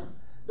stuff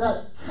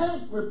that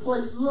can't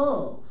replace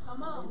love.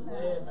 Come on.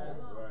 Amen.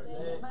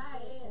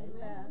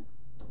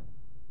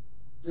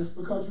 Just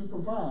because you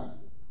provide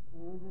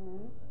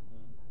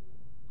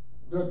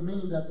doesn't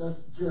mean that that's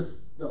just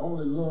the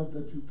only love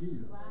that you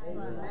give.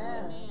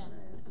 Amen.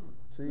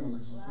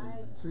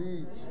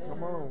 Teach.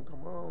 Come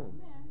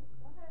on.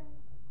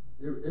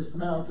 It's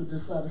marital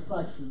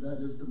dissatisfaction that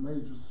is the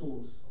major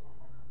source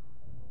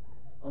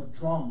of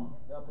drama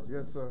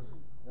Yes, sir.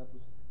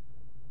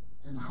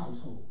 in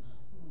households.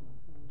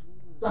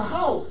 The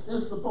house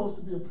is supposed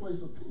to be a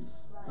place of peace.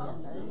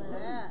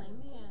 Amen.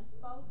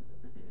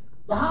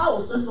 The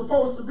house is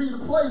supposed to be the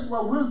place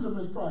where wisdom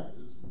is practiced.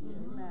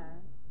 Amen.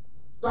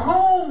 The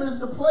home is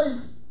the place,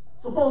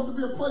 supposed to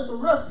be a place of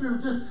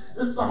refuge.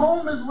 It's the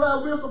home is where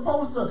we're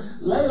supposed to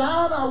lay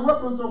down our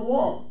weapons of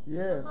war.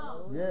 Yes.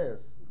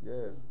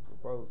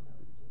 Supposed to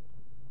be.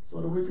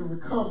 So that we can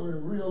recover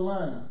and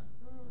realign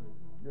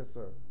Yes,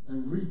 sir.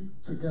 and reap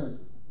together.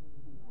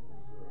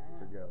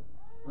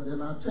 But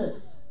in our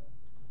text,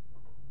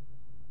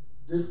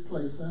 this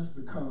place has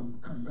become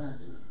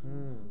combative.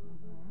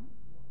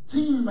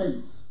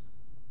 Teammates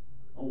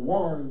are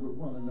warring with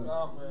one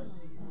another.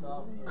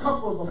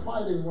 Couples are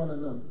fighting one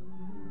another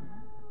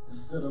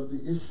instead of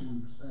the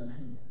issues at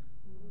hand.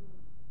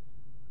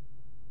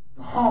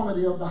 The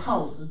harmony of the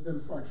house has been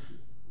fractured.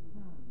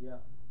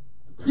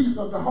 The peace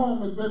of the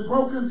home has been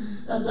broken,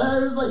 and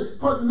there is a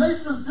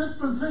pugnacious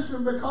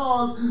disposition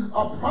because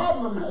a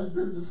problem has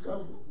been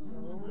discovered.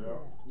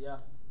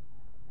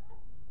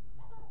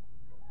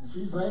 And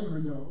she's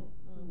angry, y'all.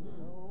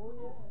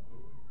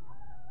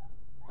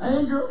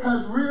 Anger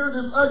has reared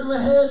its ugly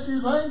head.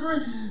 She's angry,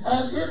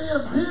 and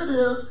here it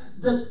is,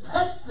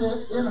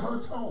 detected in her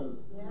tone.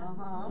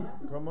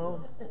 Come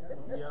on.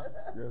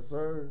 Yes,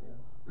 sir.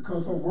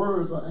 because her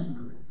words are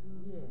angry.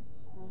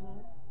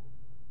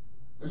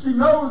 And she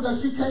knows that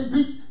she can't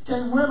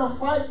win a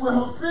fight with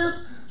her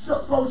fist,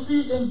 so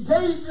she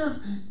engages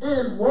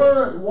in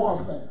word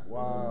warfare.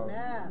 Wow.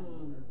 Amen.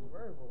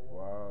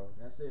 Wow.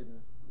 That's it.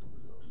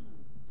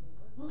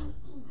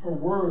 Her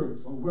words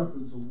are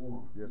weapons of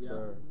war. Yes,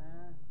 sir.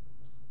 Amen.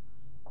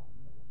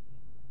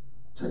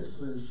 Text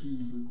says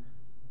he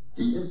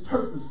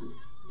interprets it.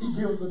 He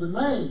gives her the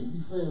name.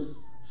 He says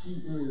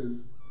she is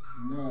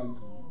nagging.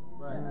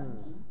 Right.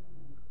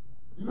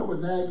 You know what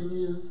nagging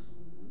is?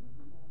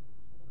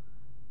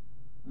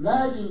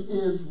 Nagging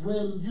is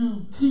when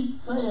you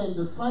keep saying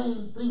the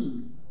same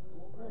thing.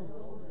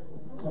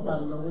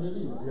 Somebody know what it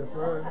is? Yes,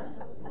 sir.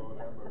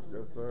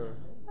 Yes, sir.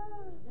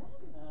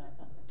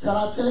 Can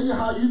I tell you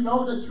how you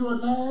know that you're a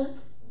nag?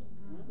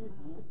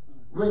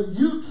 When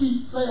you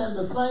keep saying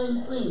the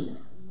same thing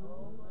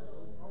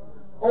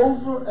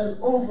over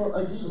and over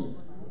again,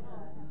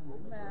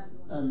 Amen.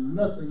 and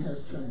nothing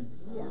has changed.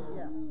 Yeah,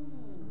 yeah.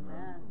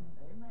 Amen.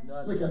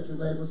 Look at your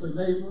neighbor and say,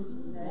 neighbor,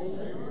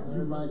 Neighbor.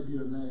 you might be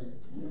a nag.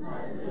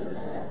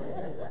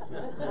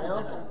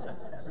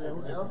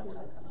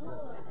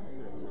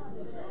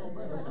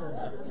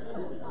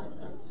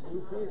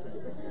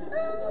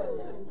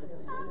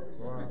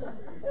 Wow.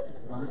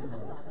 My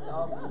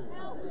God.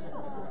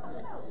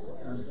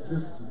 That's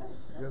distance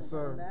Yes,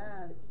 sir.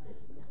 Amen.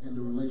 in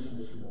the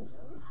relationships.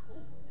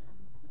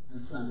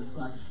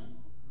 Dissatisfaction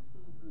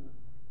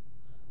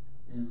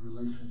in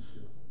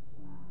relationship.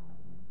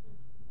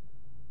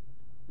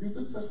 You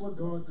think that's what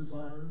God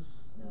desires?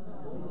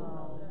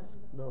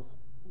 No,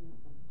 sir.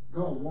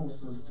 God wants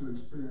us to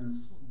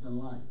experience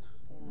delight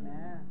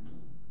Amen.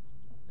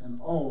 in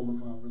all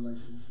of our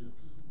relationships.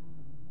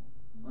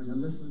 Are you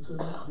listening to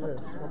me? Yes,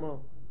 come on.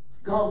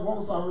 God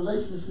wants our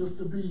relationships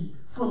to be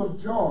full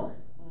of joy.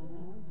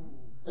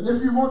 And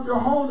if you want your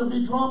home to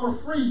be drama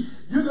free,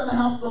 you're going to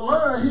have to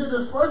learn here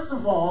that first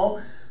of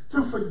all,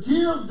 to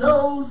forgive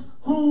those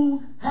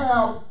who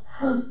have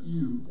hurt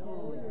you.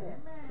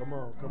 Come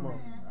on, come on.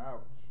 Ouch.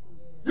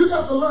 You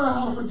got to learn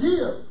how to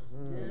forgive.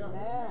 Amen.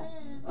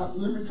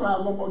 Let me try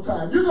it one more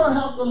time. You're going to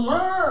have to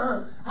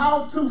learn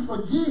how to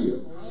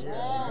forgive.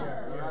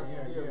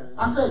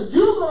 I said,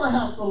 you're going to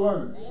have to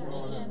learn.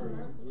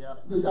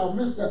 Did y'all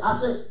miss that? I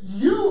said,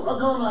 you are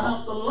going to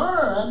have to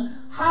learn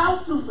how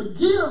to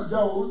forgive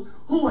those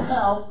who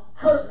have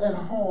hurt and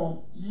harmed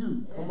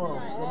you. Come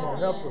on.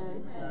 Help us.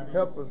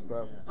 Help us,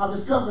 Pastor. I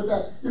discovered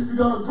that if you're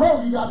going to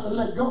grow, you got to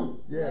let go.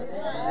 Yes.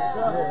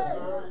 Yes.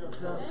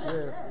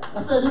 Yes.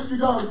 I said, if you're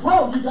going to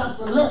grow, you got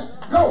to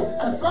let go.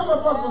 And some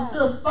of us are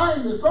still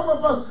stymied. Some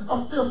of us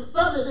are still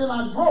stunned in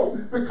our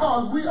growth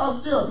because we are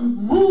still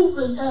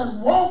moving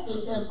and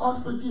walking in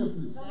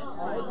unforgiveness.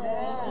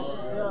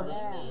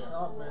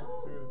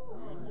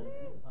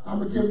 I'm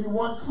going to give you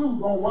one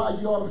clue on why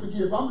you ought to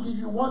forgive. I'm going to give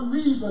you one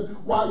reason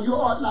why you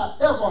ought not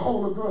ever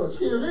hold a grudge.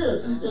 Here it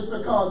is. It's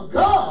because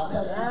God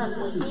has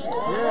forgiven you.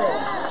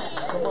 Yes.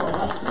 Come on.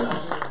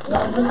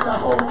 Y'all missed that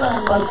whole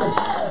thing right there.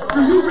 Do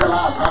you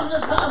realize how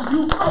many times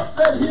you've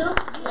upset him?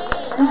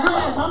 You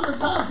realize how many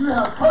times you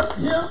have hurt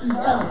him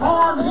and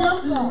harmed him,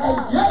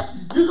 and yet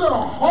you're going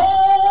to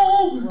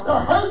hold the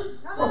hurt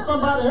for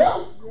somebody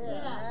else?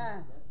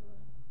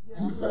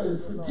 He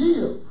says,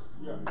 forgive.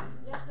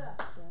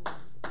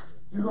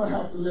 You're going to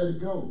have to let it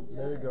go.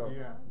 Let it go.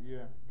 Yeah.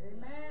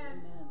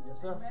 Amen.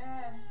 Yes, sir.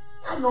 Amen.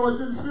 I know it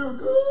didn't feel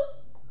good,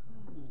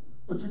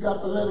 but you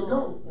got to let it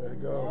go. Let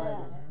it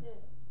go.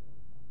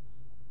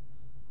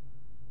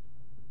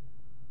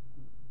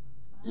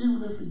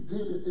 Even if he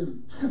did it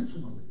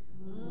intentionally.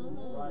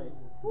 Right.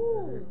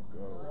 Let it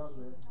go.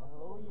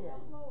 Oh, yeah.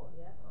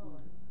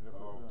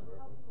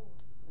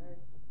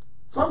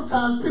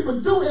 Sometimes people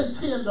do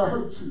intend to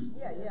hurt you.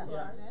 Yeah. That's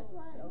right.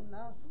 Oh,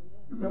 no.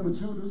 Remember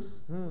Judas?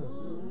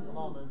 Come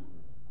on, man.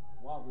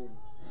 Walk with me.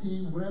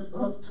 He went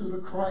up to the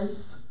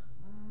Christ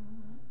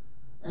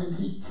and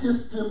he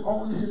kissed him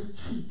on his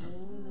cheek.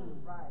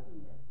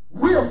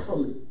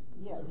 Willfully.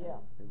 Yeah.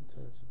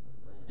 Intentionally.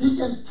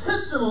 He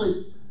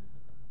intentionally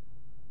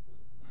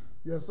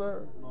Yes,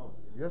 sir.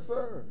 Yes,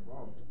 sir.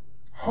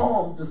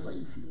 harmed the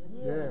Savior.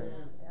 Yes.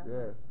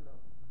 Yes.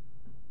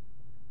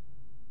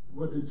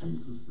 What did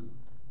Jesus do?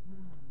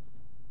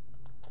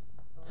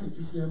 Can't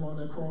you see him on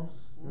that cross?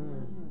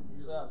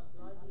 Yes, sir.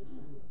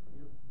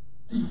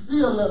 He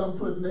still let him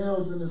put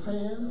nails in his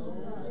hands.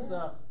 Yes,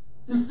 sir.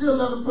 He still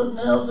let him put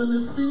nails in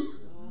his feet.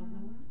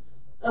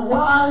 And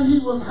while he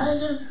was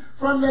hanging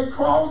from that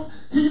cross,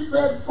 he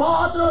said,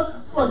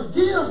 Father,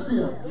 forgive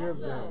them. Forgive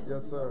them.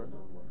 Yes, sir.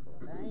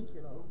 Thank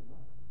you, Lord.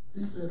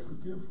 He said,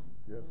 forgive them.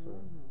 Yes, sir.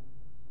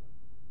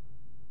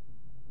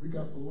 We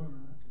got to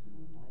learn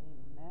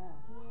Amen.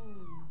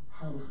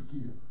 how to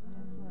forgive.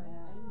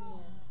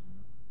 Amen.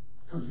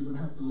 Because you're going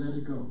to have to let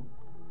it go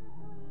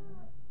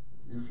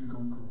if you're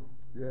going to grow.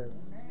 Yes.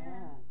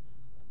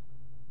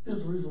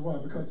 Here's the reason why.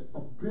 Because a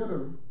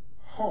bitter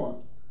heart,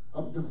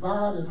 a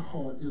divided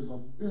heart is a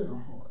bitter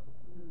heart.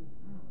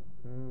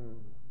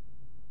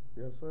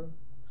 Yes, sir.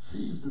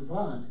 She's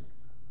divided.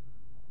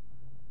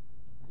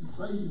 He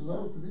say he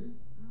loved me,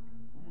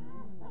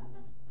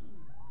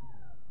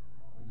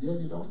 Yet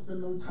he don't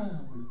spend no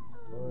time with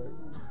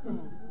me.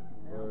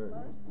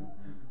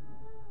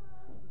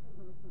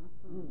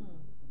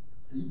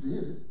 He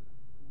did it.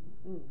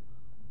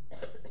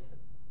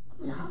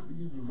 I mean, how do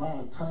you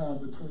divide time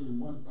between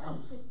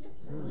 1,000?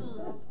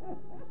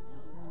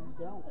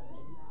 Don't.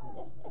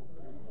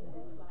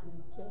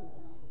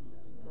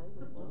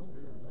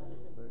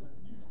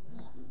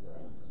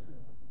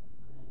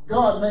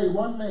 God made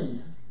one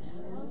man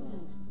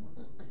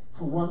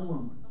for one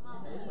woman.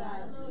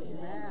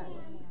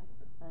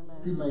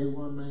 He made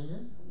one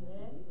man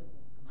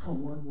for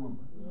one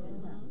woman.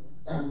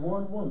 And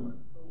one woman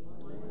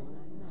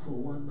for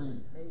one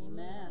man.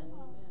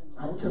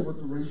 I don't care what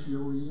the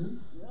ratio is.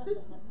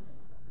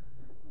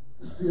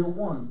 It's still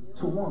 1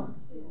 to 1.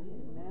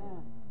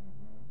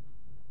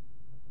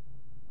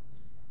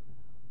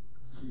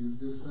 She is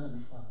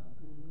dissatisfied,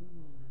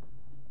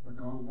 but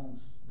God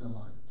wants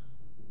delight.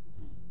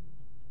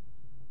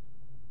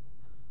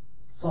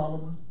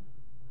 Solomon,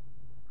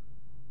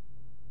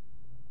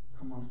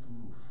 come off the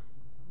roof.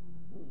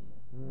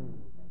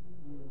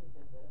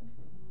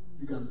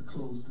 You got to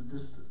close the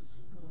distance.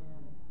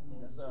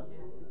 Yes, sir.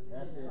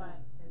 That's it.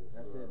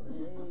 That's it,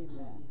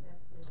 man.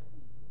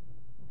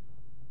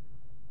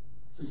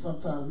 See,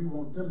 sometimes we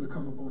want them to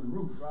come up on the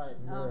roof. Right.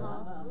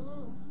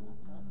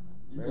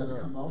 You got to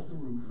come off the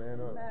roof. Man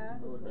up.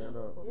 Man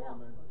up.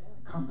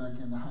 Come back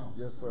in the house.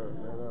 Yes, sir.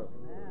 Man up.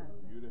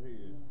 You the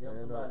head. Help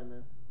somebody,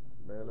 man.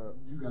 Man up.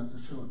 You got to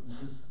shorten the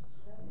distance.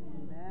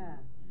 Amen.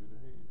 You the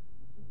head.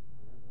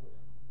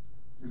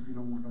 If you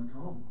don't want no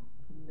drama.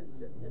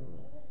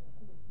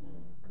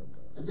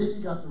 And then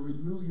you got to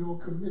renew your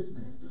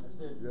commitment. That's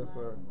it. Yes,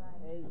 sir.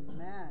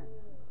 Amen.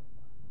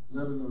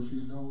 Let her know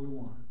she's the only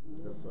one.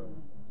 Yes, sir.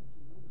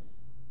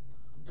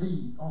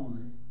 The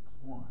only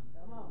one.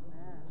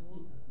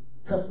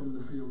 Help them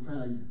to feel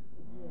valued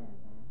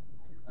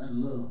and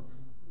loved.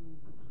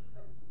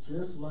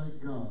 Just like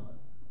God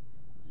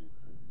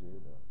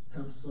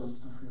helps us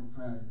to feel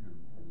valued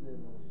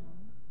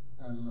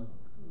and loved.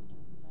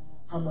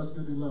 How much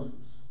did he love us?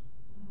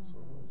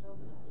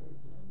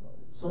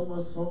 So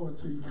much so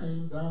until he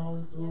came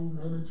down through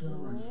many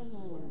generations.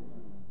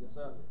 Yes,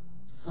 sir.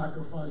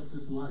 Sacrificed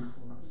his life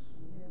for us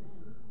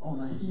on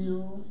a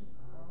hill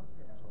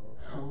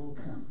called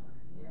Calvary.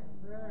 Yes,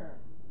 sir.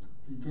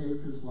 He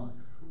gave his life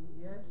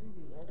Yes, he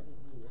did. Yes, he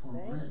did. for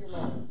Thank wretch you,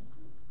 Lord.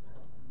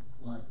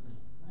 like me.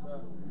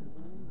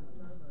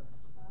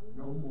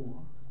 No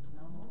more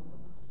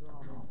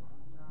drama.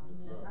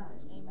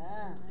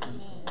 Amen.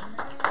 Amen.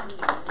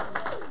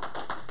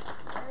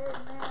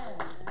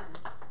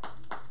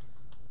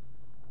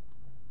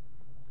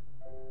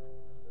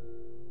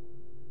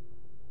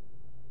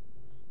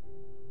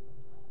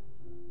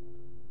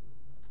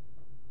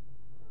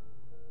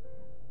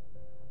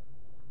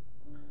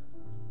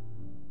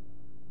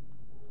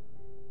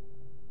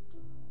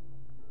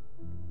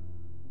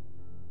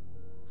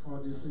 For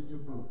this in your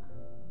book.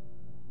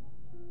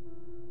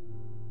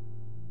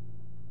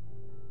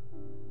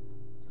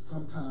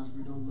 Sometimes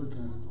we don't look at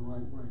it the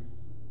right way.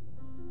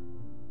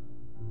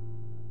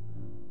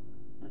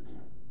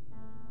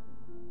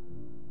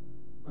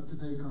 But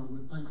today, God,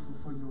 we're thankful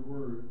for your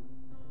word.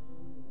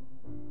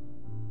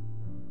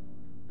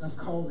 That's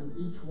calling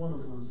each one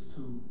of us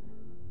to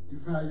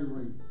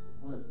evaluate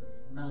what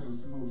matters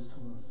most to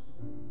us.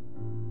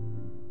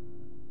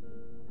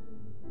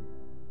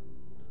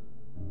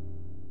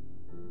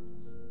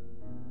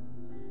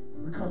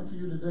 We come to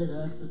you today to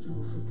ask that you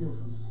will forgive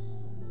us.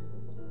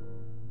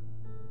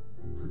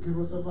 Forgive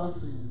us of our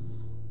sins.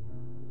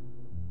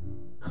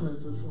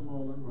 Cleanse us from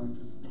all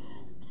unrighteousness.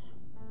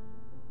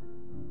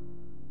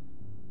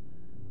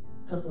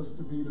 Help us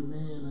to be the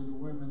men and the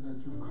women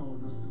that you've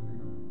called us to be.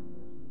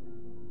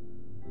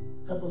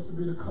 Help us to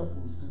be the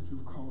couples that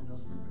you've called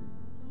us to be.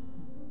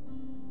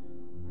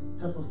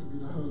 Help us to be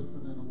the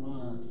husband and the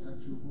wives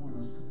that you want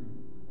us to be.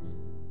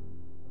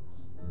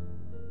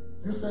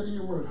 You said in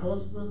your word,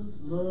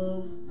 husbands,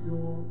 love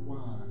your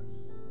wives,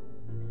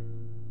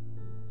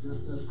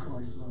 just as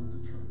Christ loved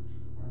the church.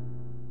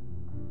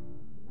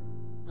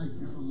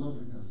 Thank you for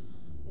loving us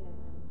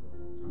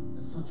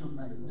in such a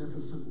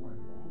magnificent way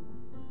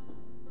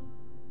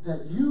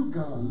that you,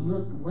 God,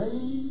 looked way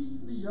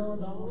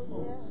beyond our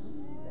faults.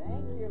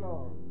 Thank you,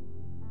 Lord.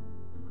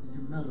 And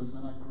you met us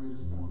at our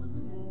greatest point of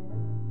need.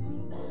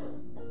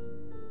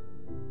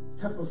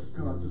 Help us,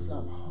 God, to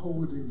stop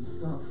holding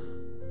stuff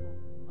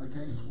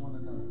against one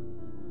another.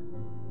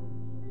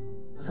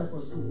 And help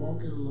us to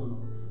walk in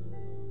love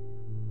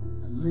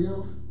and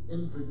live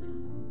in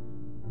victory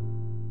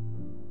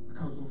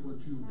because of what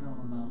you've done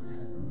on our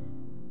behalf.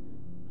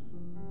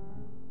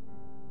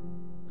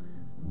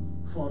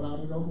 Father, I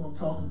don't know who I'm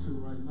talking to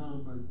right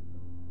now, but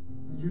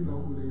you know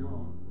who they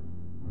are.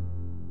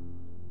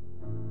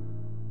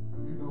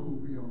 You know who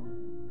we are.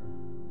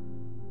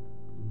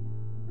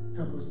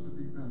 Help us to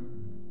be better.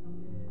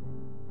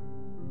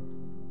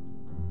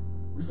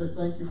 We say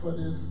thank you for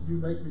this You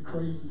Make Me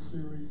Crazy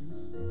series.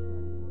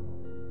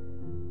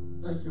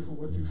 Thank you for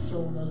what you've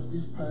shown us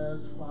these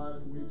past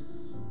 5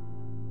 weeks,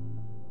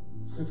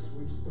 6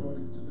 weeks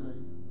starting today.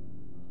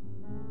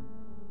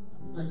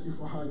 you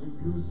for how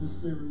you've used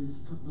this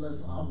series to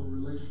bless our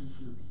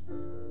relationships.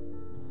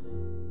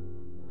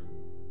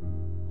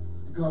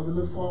 God, we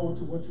look forward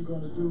to what you're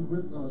going to do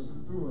with us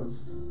and through us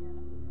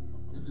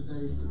in the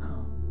days to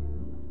come.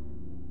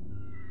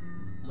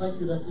 Thank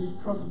you that these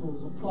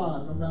principles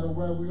apply no matter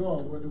where we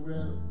are, whether we're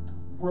at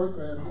work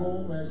or at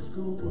home, at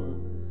school, or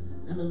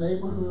in the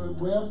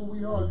neighborhood, wherever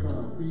we are,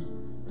 God. We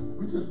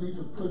just need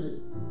to put it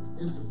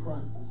into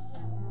practice.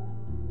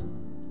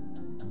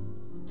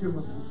 Give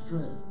us the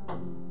strength.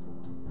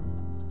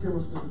 Give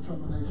us the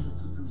determination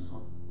to do so.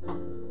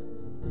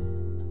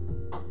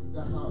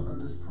 That's our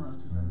earnest prayer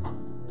today.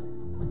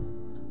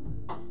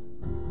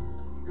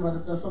 God,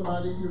 if there's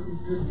somebody here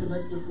who's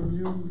disconnected from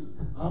you,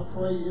 I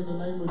pray in the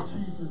name of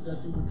Jesus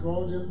that you would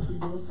draw them to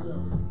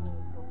yourself.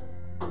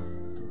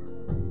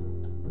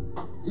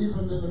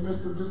 Even in the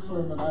midst of this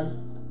sermon,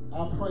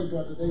 I pray,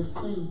 God, that they've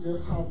seen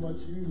just how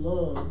much you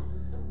love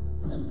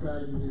and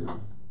value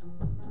them.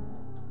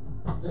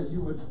 That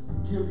you would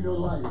give your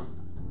life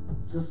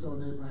just on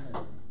their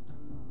behalf.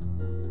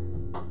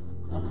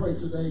 I pray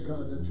today,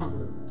 God, that you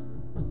would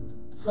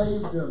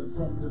save them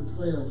from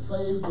themselves,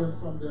 save them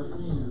from their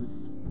sins.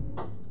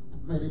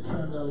 May they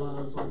turn their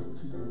lives over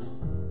to you.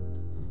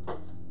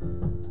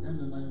 In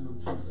the name of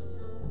Jesus.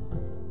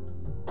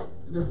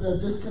 And if they're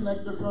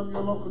disconnected from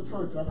your local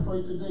church, I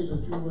pray today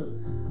that you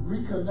would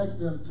reconnect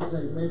them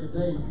today. May the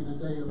day be the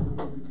day of a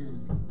new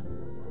beginning.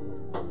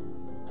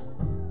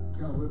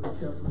 God, we'll be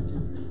careful to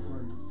give you the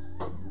praise.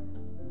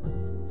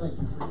 Thank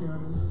you for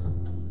hearing us.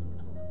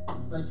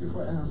 Thank you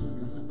for answering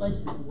us. And thank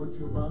you for what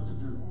you're about to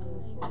do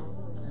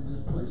in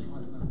this place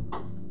right now.